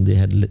that they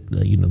had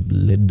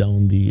let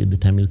down the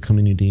Tamil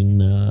community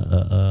in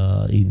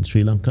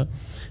Sri Lanka.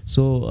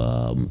 So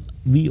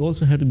we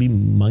also have to be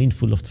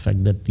mindful of the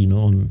fact that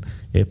on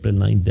April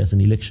 9th there's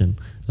an election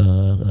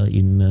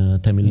in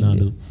Tamil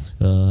Nadu.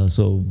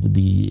 So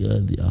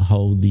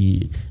how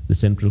the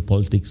central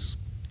politics,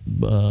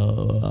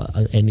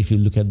 and if you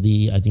look at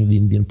I think the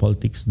Indian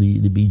politics, the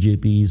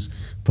BJP is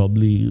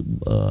probably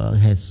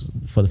has,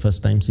 for the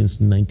first time since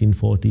the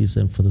 1940s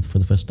and for the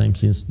first time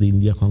since the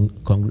India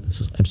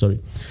Congress,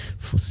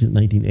 since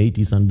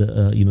 1980s under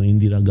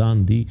Indira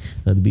Gandhi,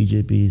 the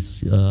BJP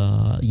is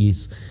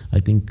I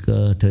think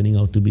turning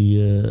out to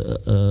be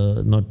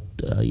not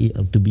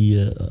to be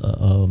a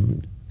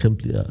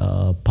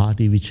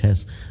party which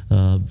has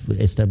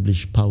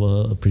established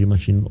power pretty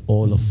much in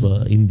all of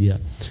India.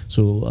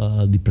 So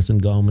the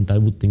present government, I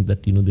would think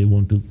that they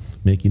want to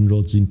make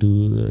inroads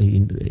into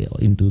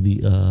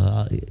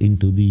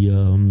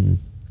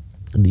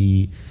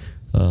the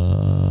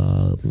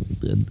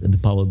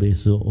power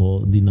base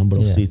or the number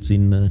of seats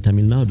in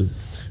Tamil Nadu.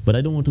 But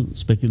I don't want to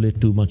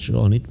speculate too much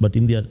on it. But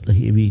India,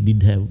 we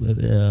did have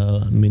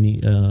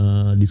many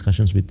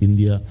discussions with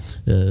India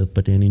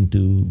pertaining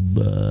to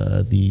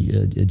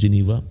the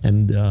Geneva,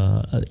 and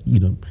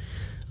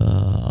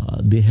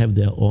they have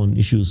their own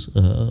issues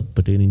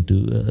pertaining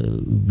to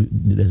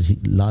there's a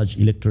large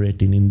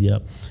electorate in India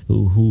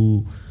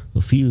who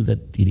feel that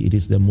it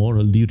is their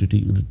moral duty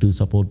to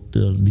support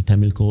the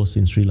Tamil cause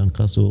in Sri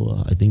Lanka. So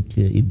I think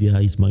India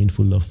is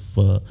mindful of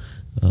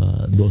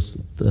those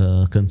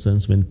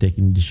concerns when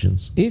taking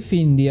decisions. If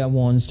India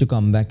wants to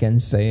come back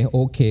and say,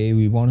 okay,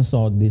 we want to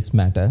sort this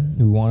matter,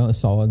 we want to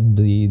sort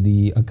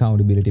the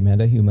accountability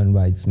matter, human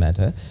rights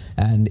matter,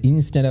 and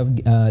instead of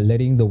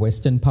letting the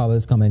Western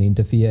powers come and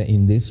interfere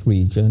in this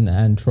region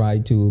and try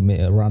to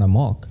run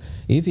amok,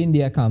 if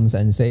India comes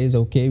and says,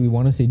 okay, we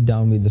want to sit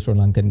down with the Sri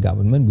Lankan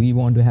government, we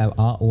want to have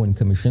our own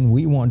commission,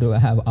 we want to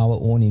have our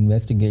own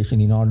investigation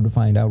in order to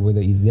find out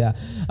whether is there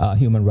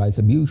human rights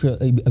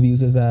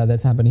abuses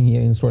that's happening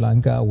here in Sri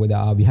Lanka, whether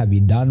have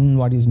we done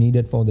what is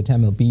needed for the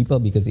Tamil people,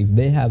 because if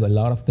they have a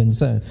lot of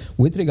concern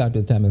with regard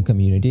to the Tamil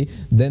community,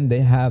 then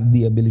they have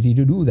the ability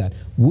to do that.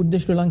 Would the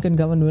Sri Lankan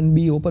government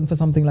be open for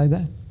something like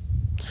that?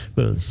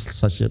 Well,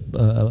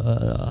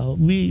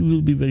 we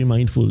will be very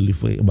mindful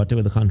if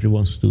whatever the country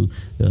wants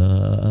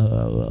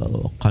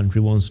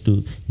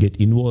to get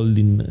involved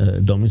in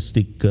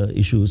domestic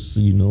issues.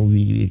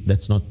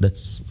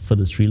 That's for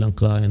the Sri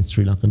Lanka and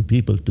Sri Lankan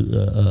people to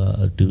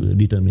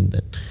determine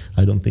that.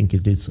 I don't think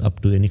it is up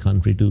to any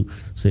country to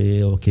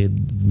say, okay,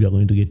 we are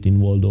going to get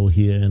involved over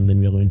here and then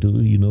we are going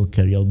to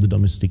carry out the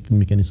domestic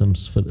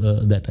mechanisms for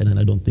that. And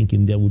I don't think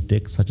India would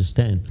take such a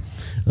stand.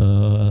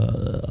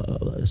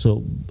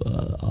 So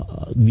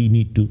we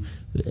need to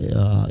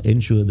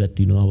ensure that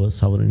our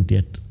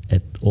sovereignty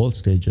at all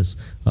stages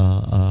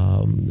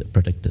are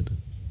protected.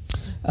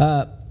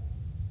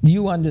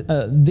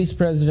 This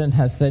president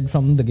has said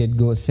from the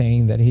get-go,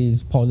 saying that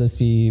his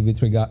policy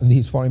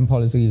his foreign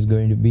policy is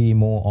going to be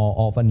more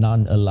of a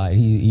non-allied.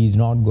 He's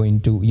not going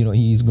to,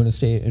 he's going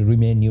to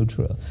remain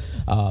neutral.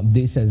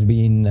 This has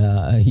been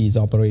his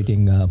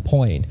operating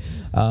point.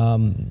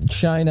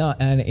 China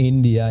and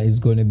India is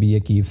going to be a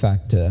key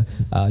factor.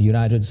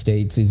 United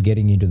States is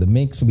getting into the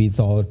mix. We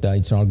thought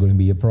it's not going to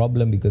be a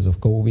problem because of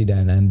COVID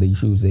and the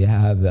issues they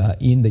have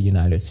in the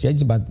United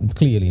States, but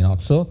clearly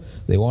not so.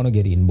 They want to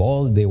get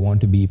involved. They want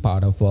to be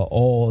part of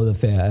all the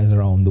affairs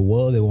around the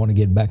world. They want to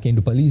get back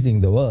into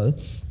policing the world.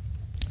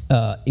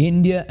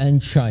 India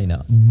and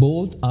China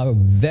both are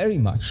very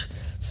much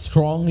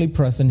strongly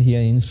present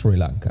here in Sri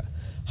Lanka.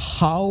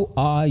 How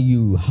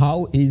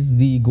is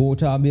the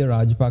Gotabaya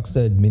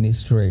Rajapaksa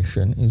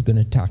administration is going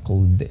to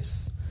tackle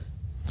this?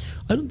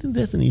 I don't think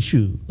there's an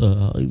issue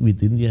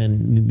with India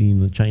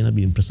and China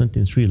being present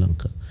in Sri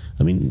Lanka.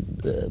 I mean,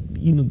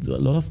 a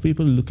lot of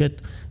people look at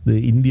the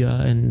India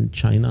and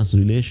China's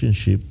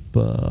relationship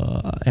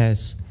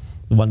as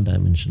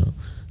one-dimensional.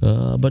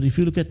 But if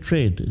you look at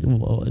trade,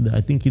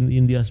 I think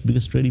India's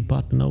biggest trading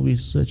partner now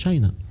is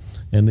China.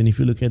 And then if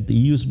you look at the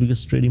EU's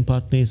biggest trading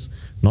partner is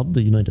not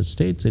the United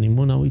States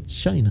anymore, now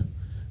it's China.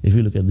 If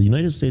you look at the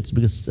United States'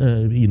 biggest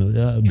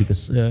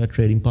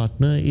trading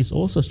partner is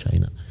also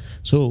China.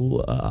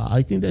 So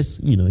I think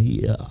that's,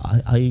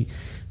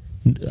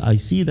 I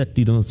see that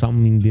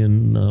some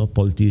Indian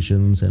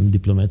politicians and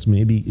diplomats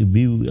maybe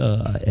view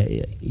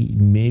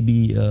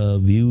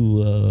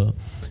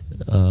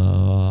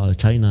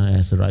China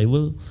as a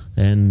rival,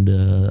 and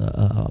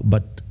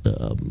but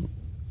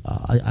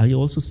I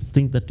also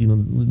think that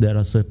there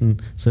are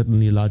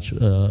certainly large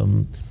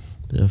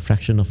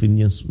fraction of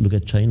Indians look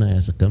at China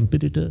as a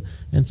competitor,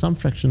 and some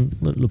fraction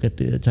look at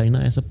China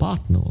as a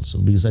partner also.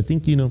 Because I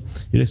think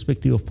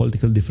irrespective of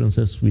political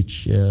differences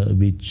which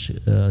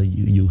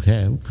you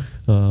have,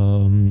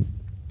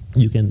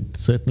 you can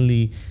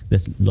certainly,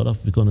 there's a lot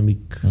of economic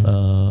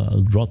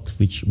growth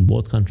which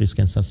both countries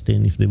can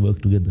sustain if they work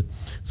together.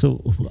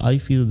 So I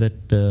feel that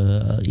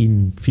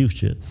in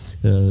future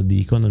the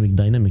economic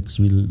dynamics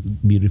will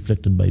be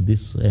reflected by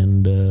this,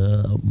 and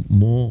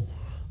more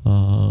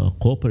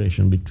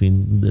cooperation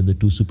between the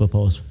two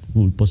superpowers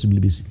will possibly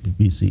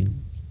be seen.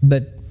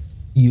 But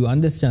you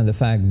understand the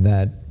fact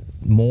that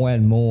more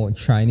and more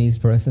Chinese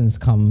presence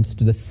comes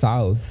to the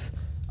south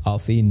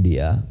of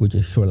India, which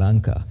is Sri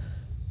Lanka.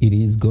 It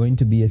is going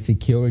to be a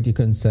security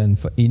concern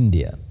for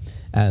India,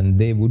 and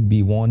they would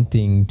be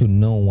wanting to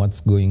know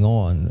what's going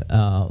on.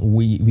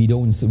 We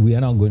are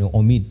not going to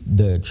omit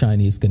the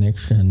Chinese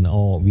connection,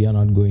 or we are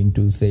not going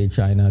to say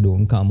China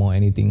don't come or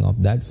anything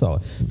of that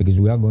sort, because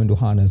we are going to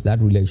harness that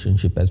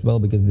relationship as well,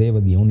 because they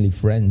were the only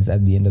friends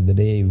at the end of the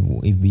day.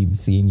 If we've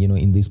seen,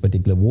 in this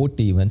particular vote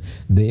even,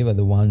 they were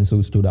the ones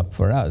who stood up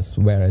for us,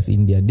 whereas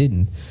India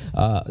didn't.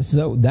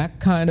 So that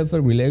kind of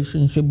a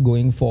relationship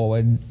going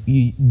forward,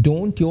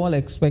 don't you all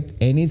expect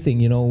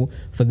anything,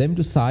 for them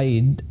to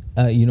side,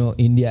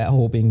 India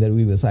hoping that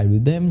we will side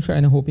with them,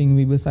 China hoping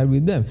we will side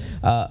with them.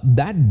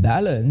 That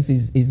balance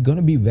is going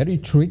to be very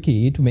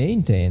tricky to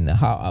maintain.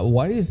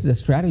 What is the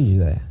strategy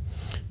there?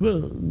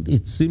 Well,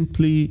 it's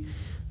simply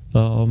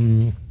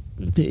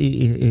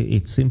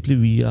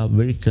we are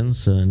very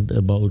concerned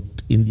about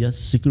India's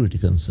security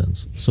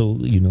concerns. So,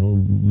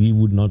 we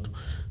would not,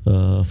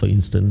 for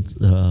instance,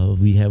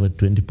 we have a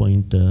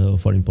 20-point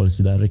foreign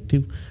policy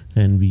directive,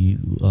 and we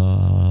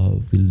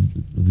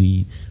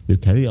will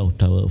carry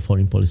out our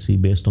foreign policy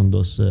based on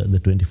those the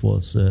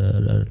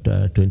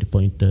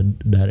 20-point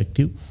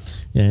directive.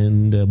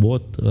 And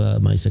both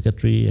my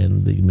secretary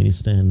and the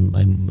minister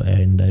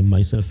and I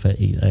myself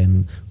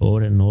and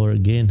over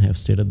again have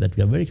stated that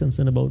we are very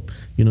concerned about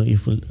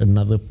if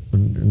another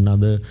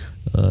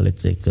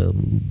let's say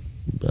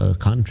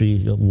country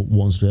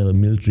wants to have a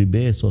military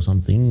base or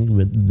something,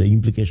 with the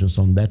implications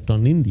on that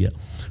on India.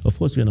 Of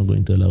course, we are not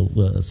going to allow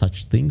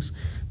such things,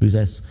 because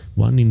as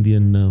one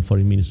Indian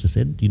foreign minister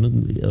said,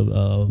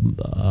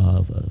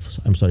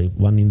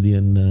 one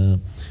Indian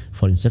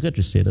foreign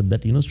secretary stated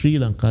that Sri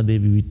Lanka, they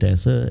view it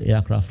as an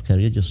aircraft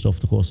carrier just off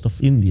the coast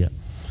of India.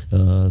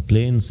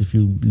 Planes, if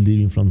you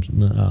leaving from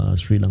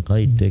Sri Lanka,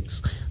 it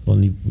takes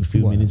only a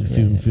few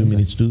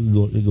minutes to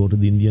go to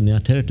the Indian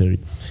air territory.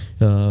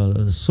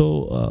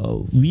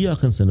 So we are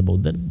concerned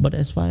about that. But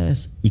as far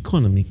as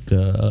economic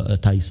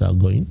ties are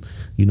going,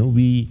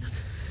 we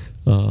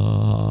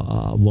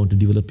want to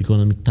develop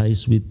economic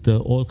ties with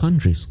all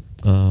countries.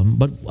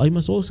 But I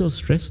must also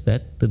stress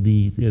that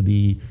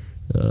the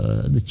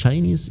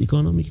Chinese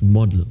economic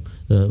model,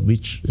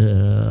 which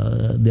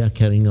they are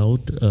carrying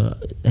out,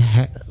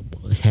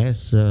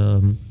 has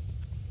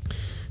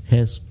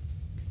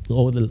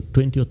over the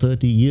 20 or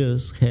 30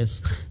 years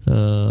has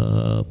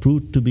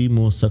proved to be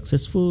more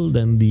successful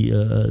than the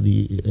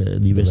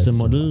Western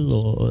model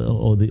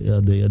or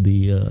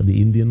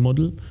the Indian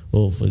model,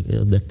 or for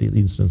that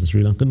instance the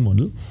Sri Lankan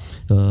model.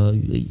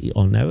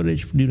 On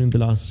average, during the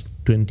last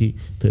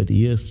 20-30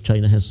 years,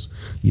 China has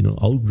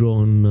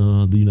outgrown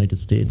the United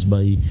States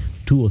by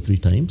 2 or 3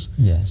 times.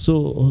 Yeah.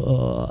 So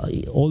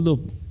although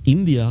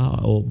India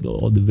or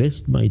the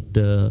West might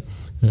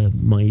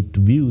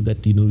view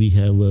that we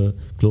have a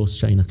close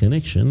China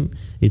connection.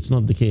 It's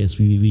not the case.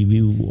 We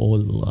view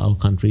all our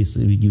countries,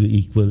 we give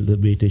equal the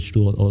weightage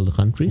to all the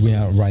countries. We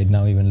are right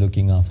now even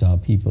looking after our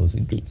people's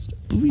interest.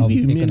 We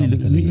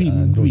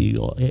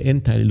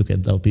entirely look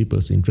at our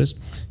people's interest.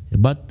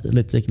 But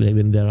let's say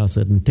when there are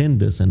certain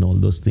tenders and all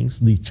those things,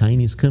 the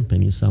Chinese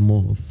companies are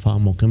far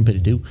more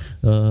competitive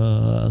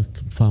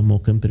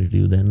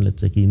than,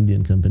 let's say,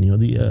 Indian company or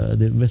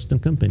the Western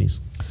companies.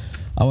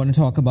 I want to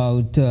talk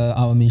about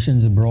our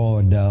missions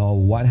abroad.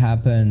 What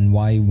happened?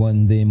 Why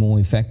weren't they more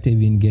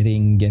effective in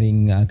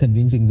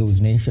convincing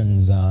those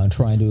nations,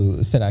 trying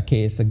to set a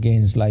case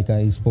against, like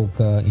I spoke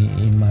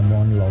in my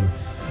monologue.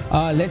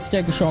 Let's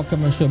take a short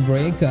commercial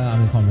break.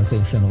 I'm in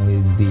conversation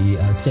with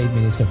the State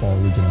Minister for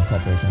Regional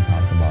Corporation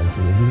Tharaka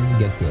Balasuriya. This is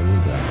Get Real.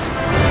 We'll be right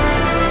back.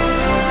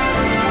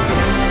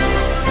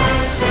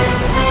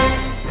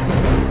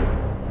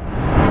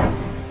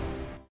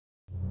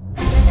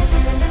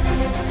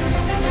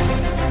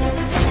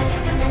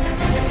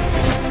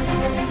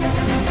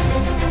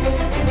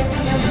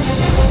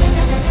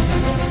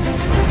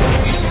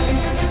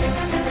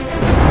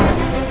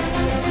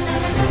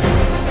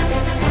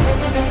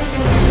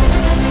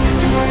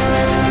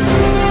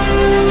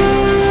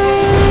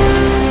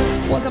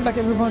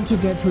 To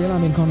Get Real,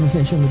 I'm in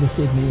conversation with the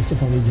State Minister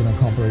for Regional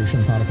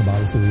Corporation Tharaka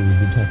Balasuriya. We've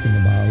been talking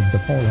about the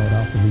fallout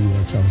after the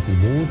UNHRC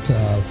vote,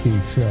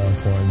 future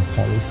foreign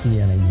policy,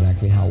 and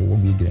exactly how we're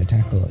going to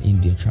tackle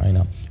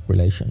India-China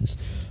relations.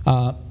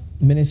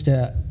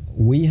 Minister,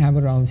 we have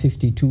around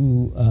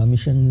 52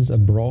 missions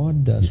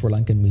abroad, Sri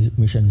Lankan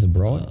missions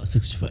abroad.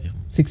 65.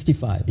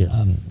 65.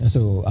 Yeah.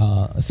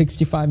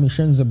 65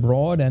 missions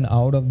abroad, and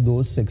out of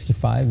those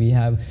 65, we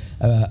have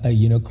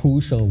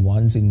crucial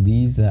ones in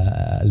these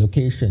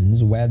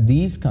locations where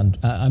these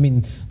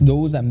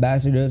those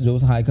ambassadors,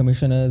 those high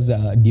commissioners'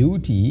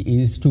 duty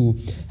is to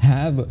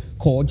have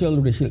cordial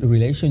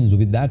relations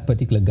with that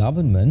particular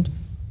government,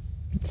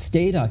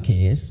 state our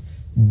case,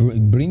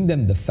 bring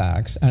them the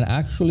facts, and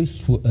actually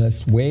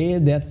sway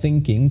their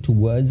thinking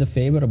towards a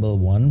favorable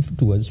one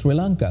towards Sri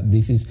Lanka.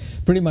 This is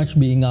pretty much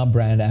being our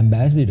brand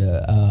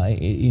ambassador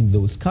in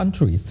those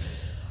countries.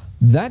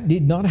 That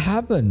did not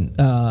happen.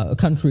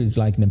 Countries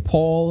like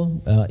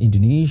Nepal,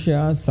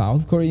 Indonesia,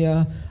 South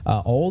Korea,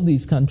 all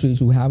these countries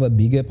who have a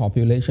bigger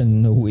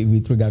population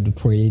with regard to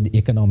trade,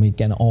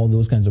 economic, and all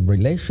those kinds of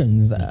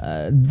relations,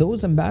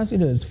 those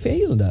ambassadors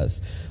failed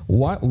us.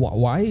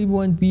 Why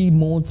weren't we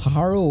more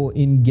thorough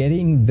in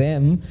getting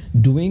them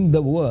doing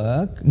the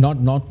work,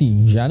 not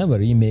in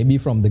January, maybe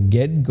from the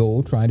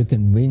get-go, try to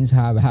convince,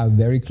 have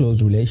very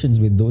close relations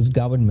with those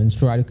governments,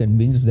 try to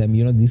convince them,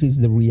 this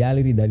is the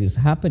reality that is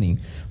happening,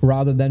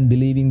 rather than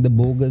believing the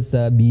bogus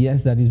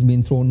BS that is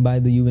being thrown by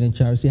the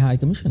UNHRC High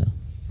Commissioner?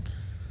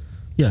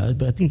 Yeah,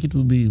 but I think it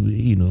will be,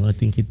 I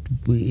think it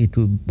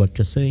will, what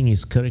you're saying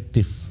is correct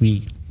if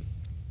we,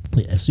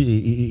 it's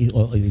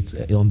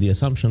on the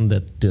assumption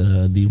that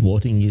the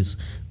voting is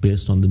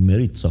based on the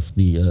merits of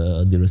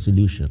the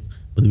resolution.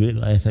 But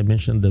as I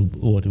mentioned, the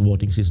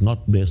votings is not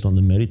based on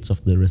the merits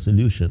of the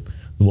resolution.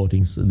 The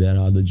votings, there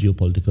are the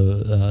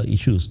geopolitical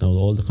issues. Now,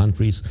 all the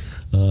countries,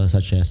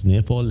 such as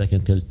Nepal, I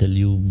can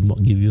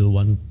give you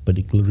one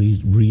particular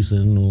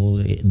reason or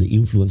the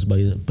influence by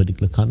a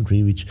particular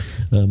country which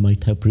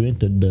might have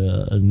prevented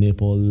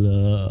Nepal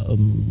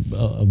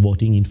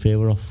voting in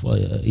favor of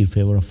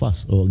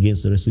us or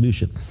against the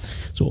resolution.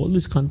 So all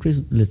these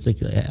countries, let's say,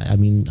 I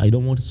mean, I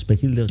don't want to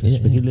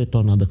speculate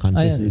on other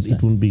countries.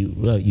 It wouldn't be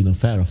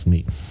fair of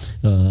me.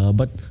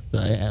 But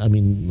I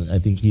mean, I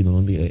think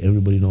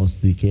everybody knows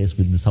the case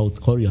with the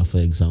South Korea, for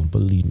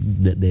example.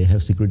 They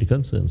have security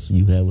concerns.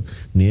 You have a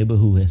neighbor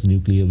who has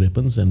nuclear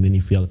weapons, and then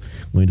if you are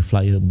going to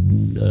fly a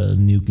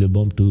nuclear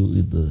bomb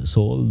to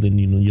Seoul, then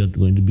you're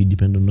going to be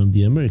dependent on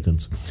the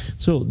Americans.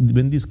 So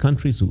when these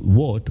countries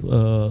vote,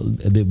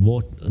 they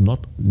vote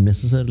not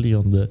necessarily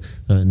on the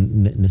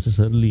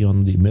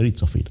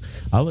merits of it.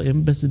 Our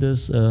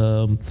ambassadors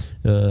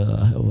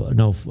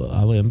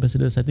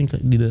I think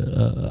did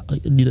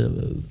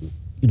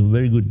a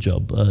very good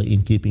job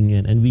in keeping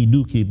and we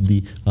do keep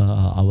the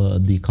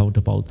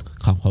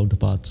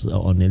counterparts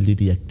on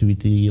LTT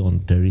activity, on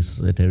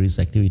terrorist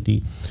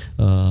activity,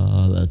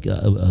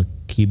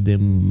 keep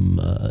them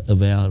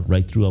aware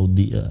right throughout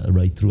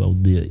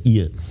the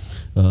year.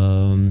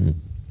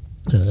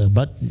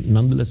 But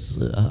nonetheless,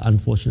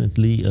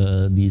 unfortunately,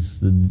 now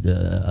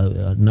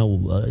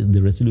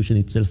the resolution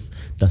itself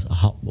does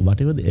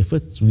whatever the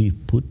efforts we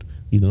put,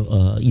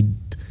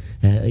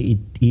 it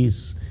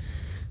is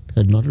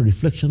not a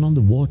reflection on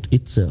the vote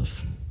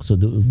itself. So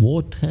the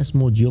vote has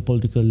more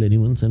geopolitical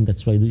elements, and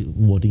that's why the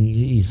voting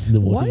is the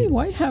voting.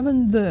 Why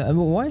hasn't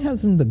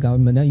the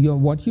government?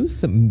 What you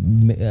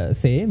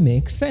say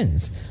makes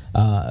sense.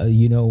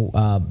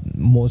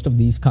 Most of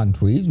these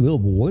countries will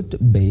vote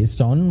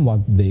based on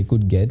what they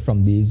could get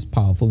from these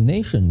powerful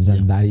nations,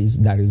 and that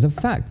is a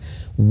fact.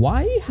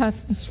 Why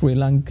has the Sri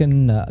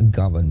Lankan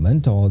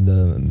government or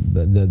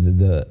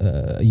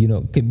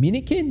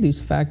communicate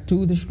this fact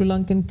to the Sri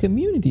Lankan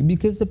community?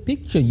 Because the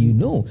picture,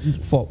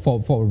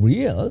 for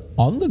real,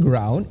 on the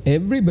ground,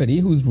 everybody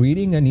who's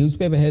reading a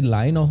newspaper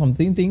headline or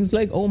something thinks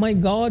like, oh my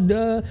God,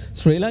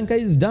 Sri Lanka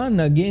is done.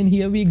 Again,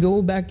 here we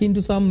go back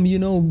into some,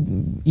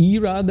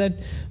 era that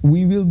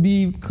we will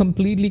be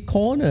completely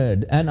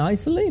cornered and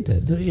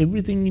isolated.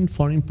 Everything in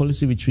foreign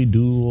policy which we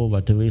do or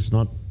whatever is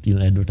not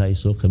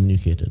advertised or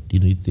communicated.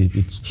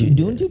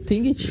 Don't you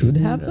think it should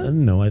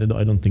happen? No, I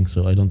don't think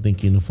so. I don't think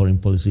foreign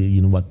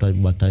policy.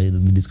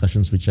 The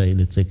discussions which I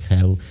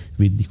have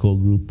with the core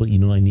group.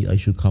 I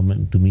should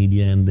come to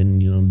media and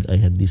then I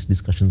had these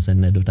discussions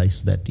and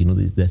advertise that.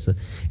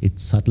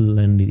 It's subtle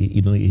and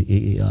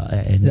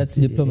and that's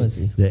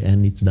diplomacy.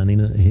 And it's done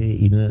in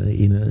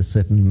a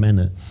certain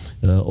manner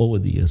over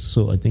the years.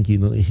 So I think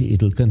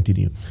it will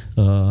continue.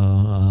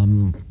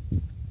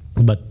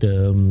 But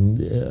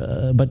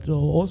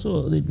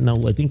also now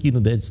I think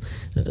there's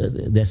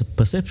a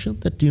perception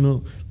that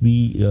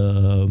we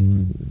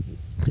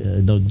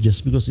now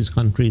just because these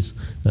countries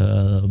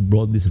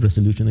brought this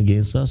resolution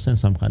against us and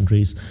some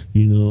countries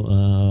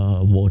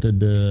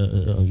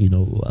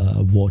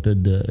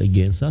voted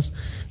against us,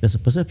 there's a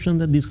perception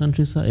that these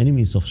countries are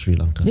enemies of Sri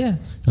Lanka. Yeah.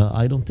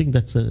 I don't think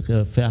that's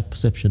a fair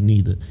perception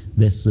either.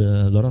 There's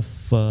a lot of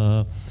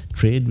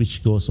trade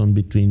which goes on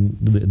between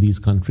these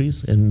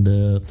countries, and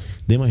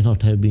they might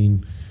not have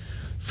been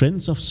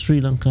friends of Sri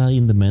Lanka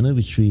in the manner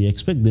which we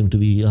expect them to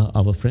be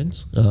our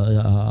friends,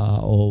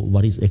 or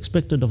what is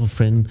expected of a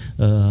friend.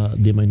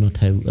 They might not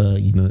have,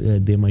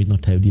 they might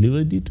not have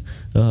delivered it.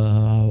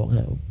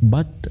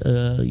 But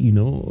I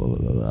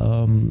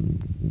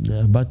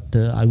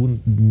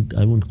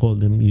wouldn't call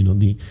them,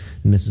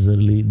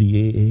 necessarily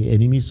the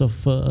enemies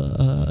of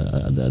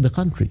the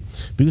country,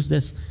 because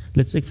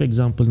let's say, for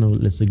example, now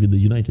let's say with the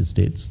United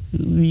States,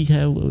 we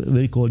have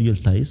very cordial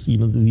ties.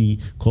 We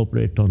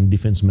cooperate on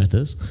defense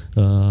matters,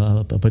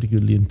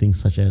 particularly in things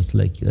such as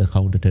like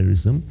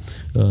counterterrorism.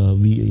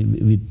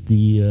 With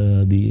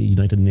the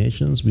United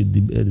Nations, with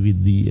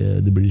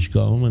the British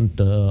government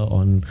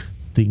on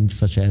things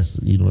such as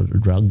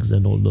drugs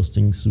and all those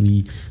things.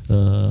 We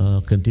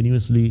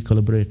continuously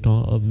collaborate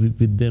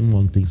with them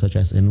on things such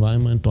as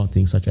environment, or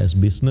things such as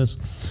business,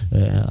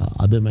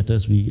 other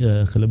matters we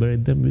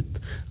collaborate them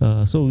with.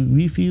 So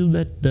we feel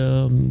that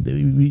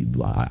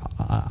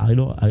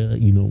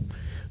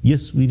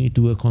yes, we need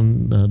to work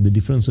on the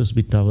differences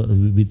with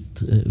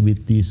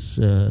these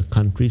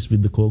countries,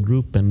 with the core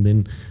group, and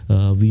then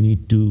we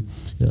need to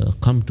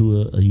come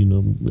to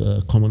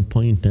a common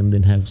point and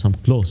then have some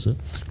closure.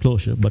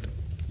 But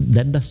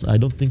I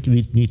don't think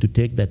we need to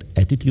take that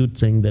attitude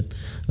saying that,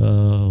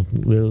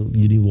 well,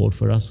 you didn't vote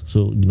for us,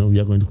 so we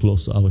are going to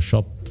close our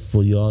shop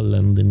for you all,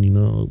 and then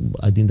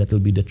I think that will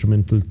be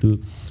detrimental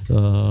to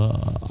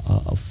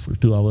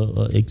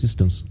our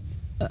existence.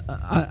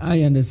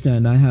 I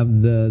understand. I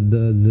have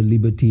the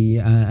liberty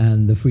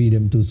and the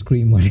freedom to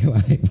scream whatever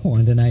I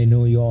want, and I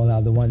know you all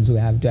are the ones who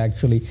have to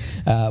actually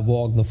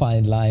walk the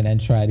fine line and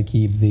try to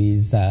keep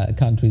these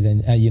countries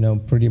and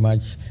pretty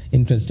much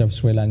interest of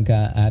Sri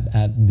Lanka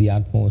at the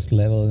utmost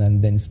level,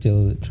 and then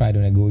still try to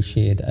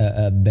negotiate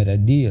a better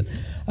deal.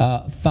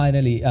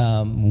 Finally,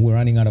 we're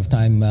running out of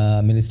time,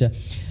 Minister.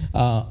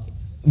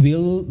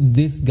 Will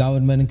this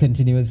government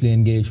continuously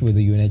engage with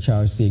the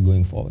UNHRC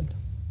going forward?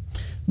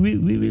 We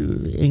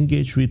will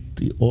engage with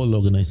all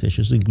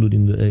organizations,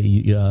 including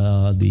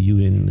the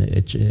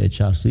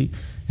UNHRC,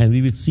 and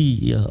we will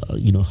see,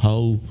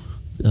 how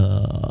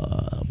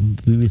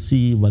we will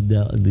see what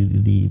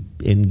the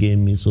end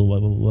game is, or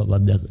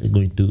what they are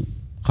going to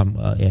come,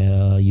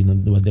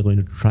 what they're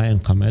going to try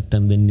and come at,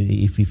 and then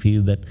if we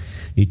feel that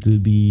it will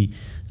be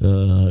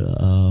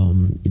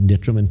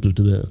detrimental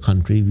to the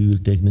country, we will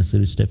take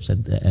necessary steps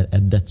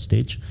at that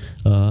stage.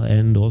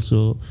 And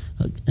also,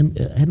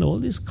 and all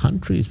these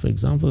countries, for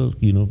example,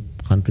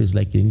 countries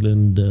like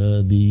England,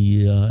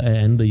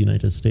 and the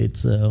United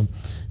States,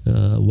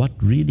 what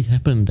really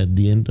happened at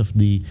the end of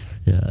the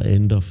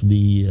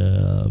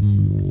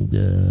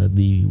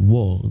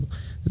war,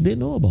 they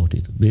know about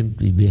it.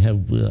 They have,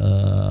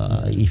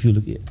 if you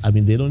look,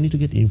 they don't need to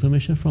get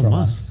information from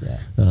us. Yeah.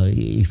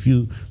 If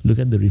you look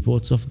at the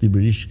reports of the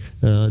British,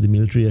 the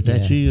military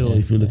attaché, or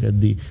if you look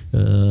at the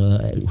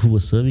who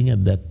was serving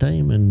at that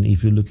time, and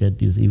if you look at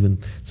these even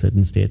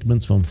certain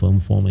statements from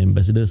former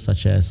ambassadors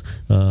such as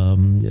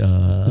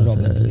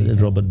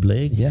Robert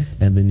Blake,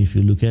 and then if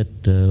you look at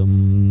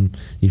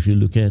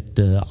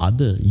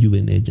other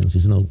UN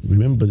agencies. Now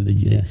remember,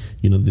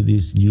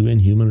 this UN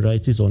human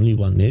rights is only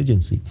one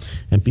agency.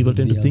 And people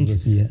tend to think,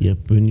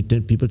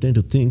 people tend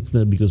to think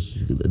that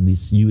because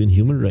this UN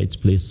human rights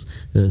plays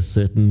a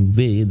certain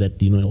way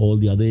that all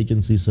the other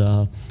agencies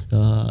are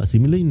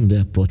similar in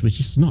their approach, which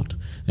is not.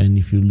 And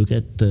if you look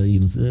at the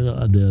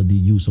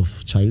use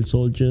of child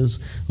soldiers,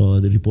 or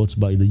the reports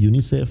by the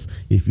UNICEF,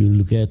 if you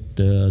look at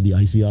the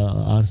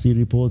ICRC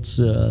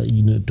reports,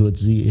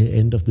 towards the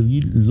end of the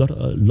year,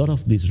 a lot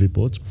of these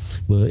reports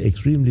were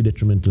extremely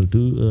detrimental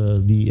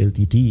to the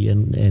LTT,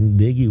 and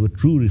they give a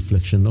true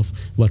reflection of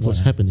what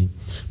was happening.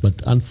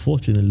 But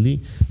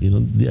unfortunately,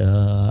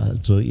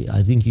 so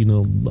I think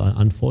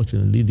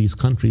unfortunately these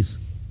countries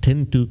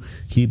tend to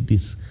keep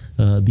these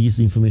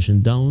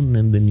information down,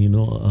 and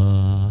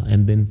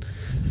then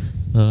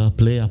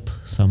play up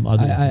some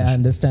other I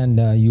understand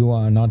you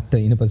are not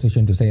in a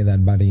position to say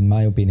that, but in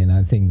my opinion,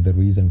 I think the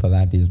reason for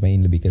that is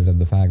mainly because of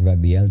the fact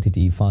that the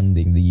LTT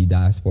funding, the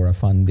diaspora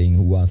funding,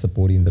 who are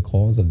supporting the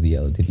cause of the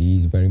LTT,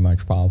 is very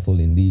much powerful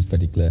in these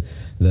particular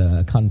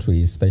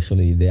countries.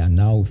 Especially, they are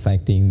now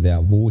affecting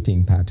their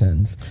voting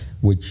patterns,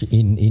 which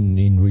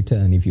in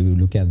return, if you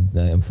look at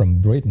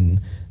from Britain,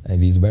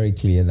 it is very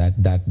clear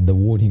that the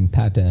voting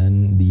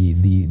pattern,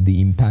 the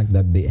impact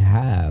that they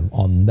have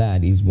on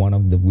that is one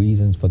of the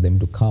reasons for them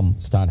to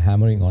start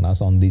hammering on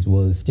us on this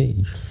world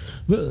stage.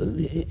 Well,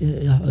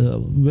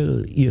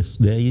 yes,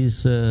 there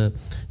is.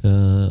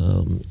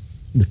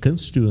 The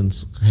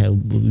constituents have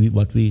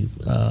what we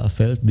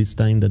felt this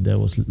time, that there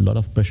was a lot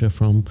of pressure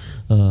from,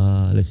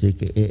 let's say,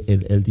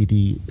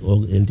 LTT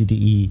or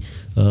LTTE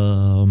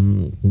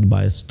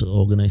biased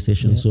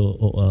organizations.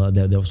 So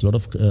there was a lot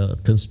of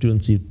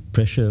constituency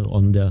pressure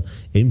on their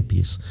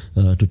MPs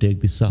to take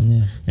this up.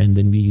 And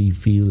then we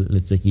feel,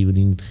 let's say, even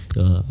in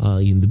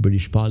the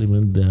British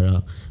Parliament, there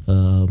are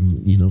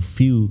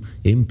few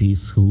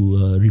MPs who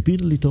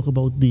repeatedly talk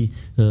about the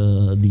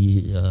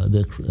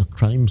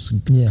crimes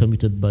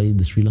committed by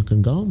the Sri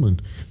Lankan government.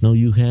 Now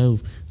you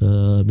have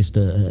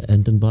Mr.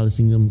 Anton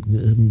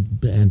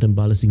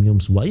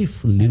Balasingam's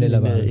wife living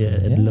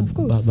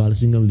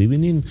Balasingham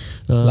living in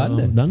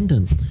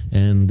London,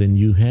 and then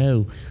you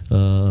have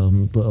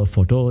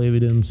photo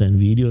evidence and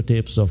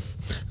videotapes of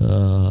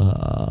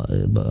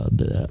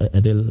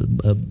Adele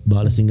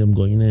Balasingham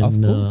going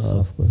and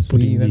of course.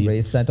 We even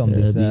raised that on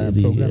this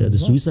program. The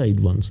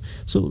suicide ones.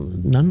 So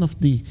none of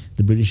the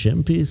British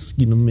MPs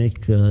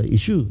make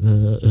issue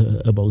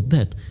about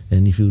that.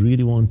 And if you really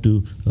want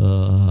to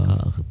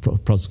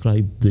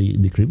proscribe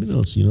the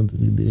criminals,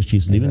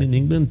 she's living in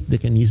England, they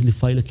can easily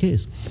file a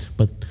case.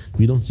 But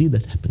we don't see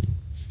that happening.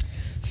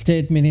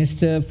 State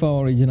Minister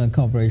for Regional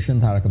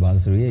Corporation Tharaka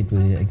Balasuriya,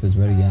 it was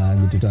very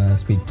good to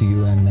speak to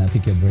you and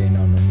pick your brain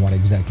on what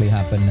exactly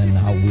happened and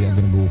how we are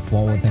going to go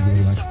forward. Thank you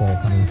very much for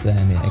coming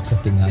and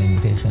accepting our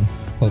invitation.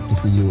 Hope to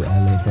see you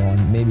later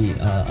on, maybe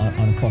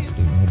on a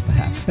positive note,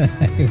 perhaps.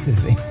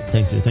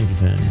 Thank you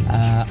for having me.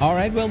 All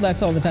right, well,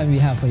 that's all the time we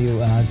have for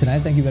you tonight.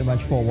 Thank you very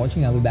much for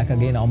watching. I'll be back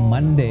again on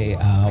Monday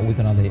with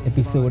another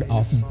episode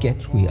of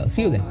Get Real.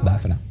 See you then. Bye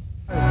for now.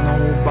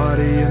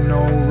 Nobody and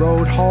no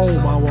road home.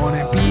 I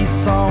wanna be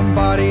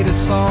somebody to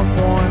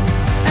someone.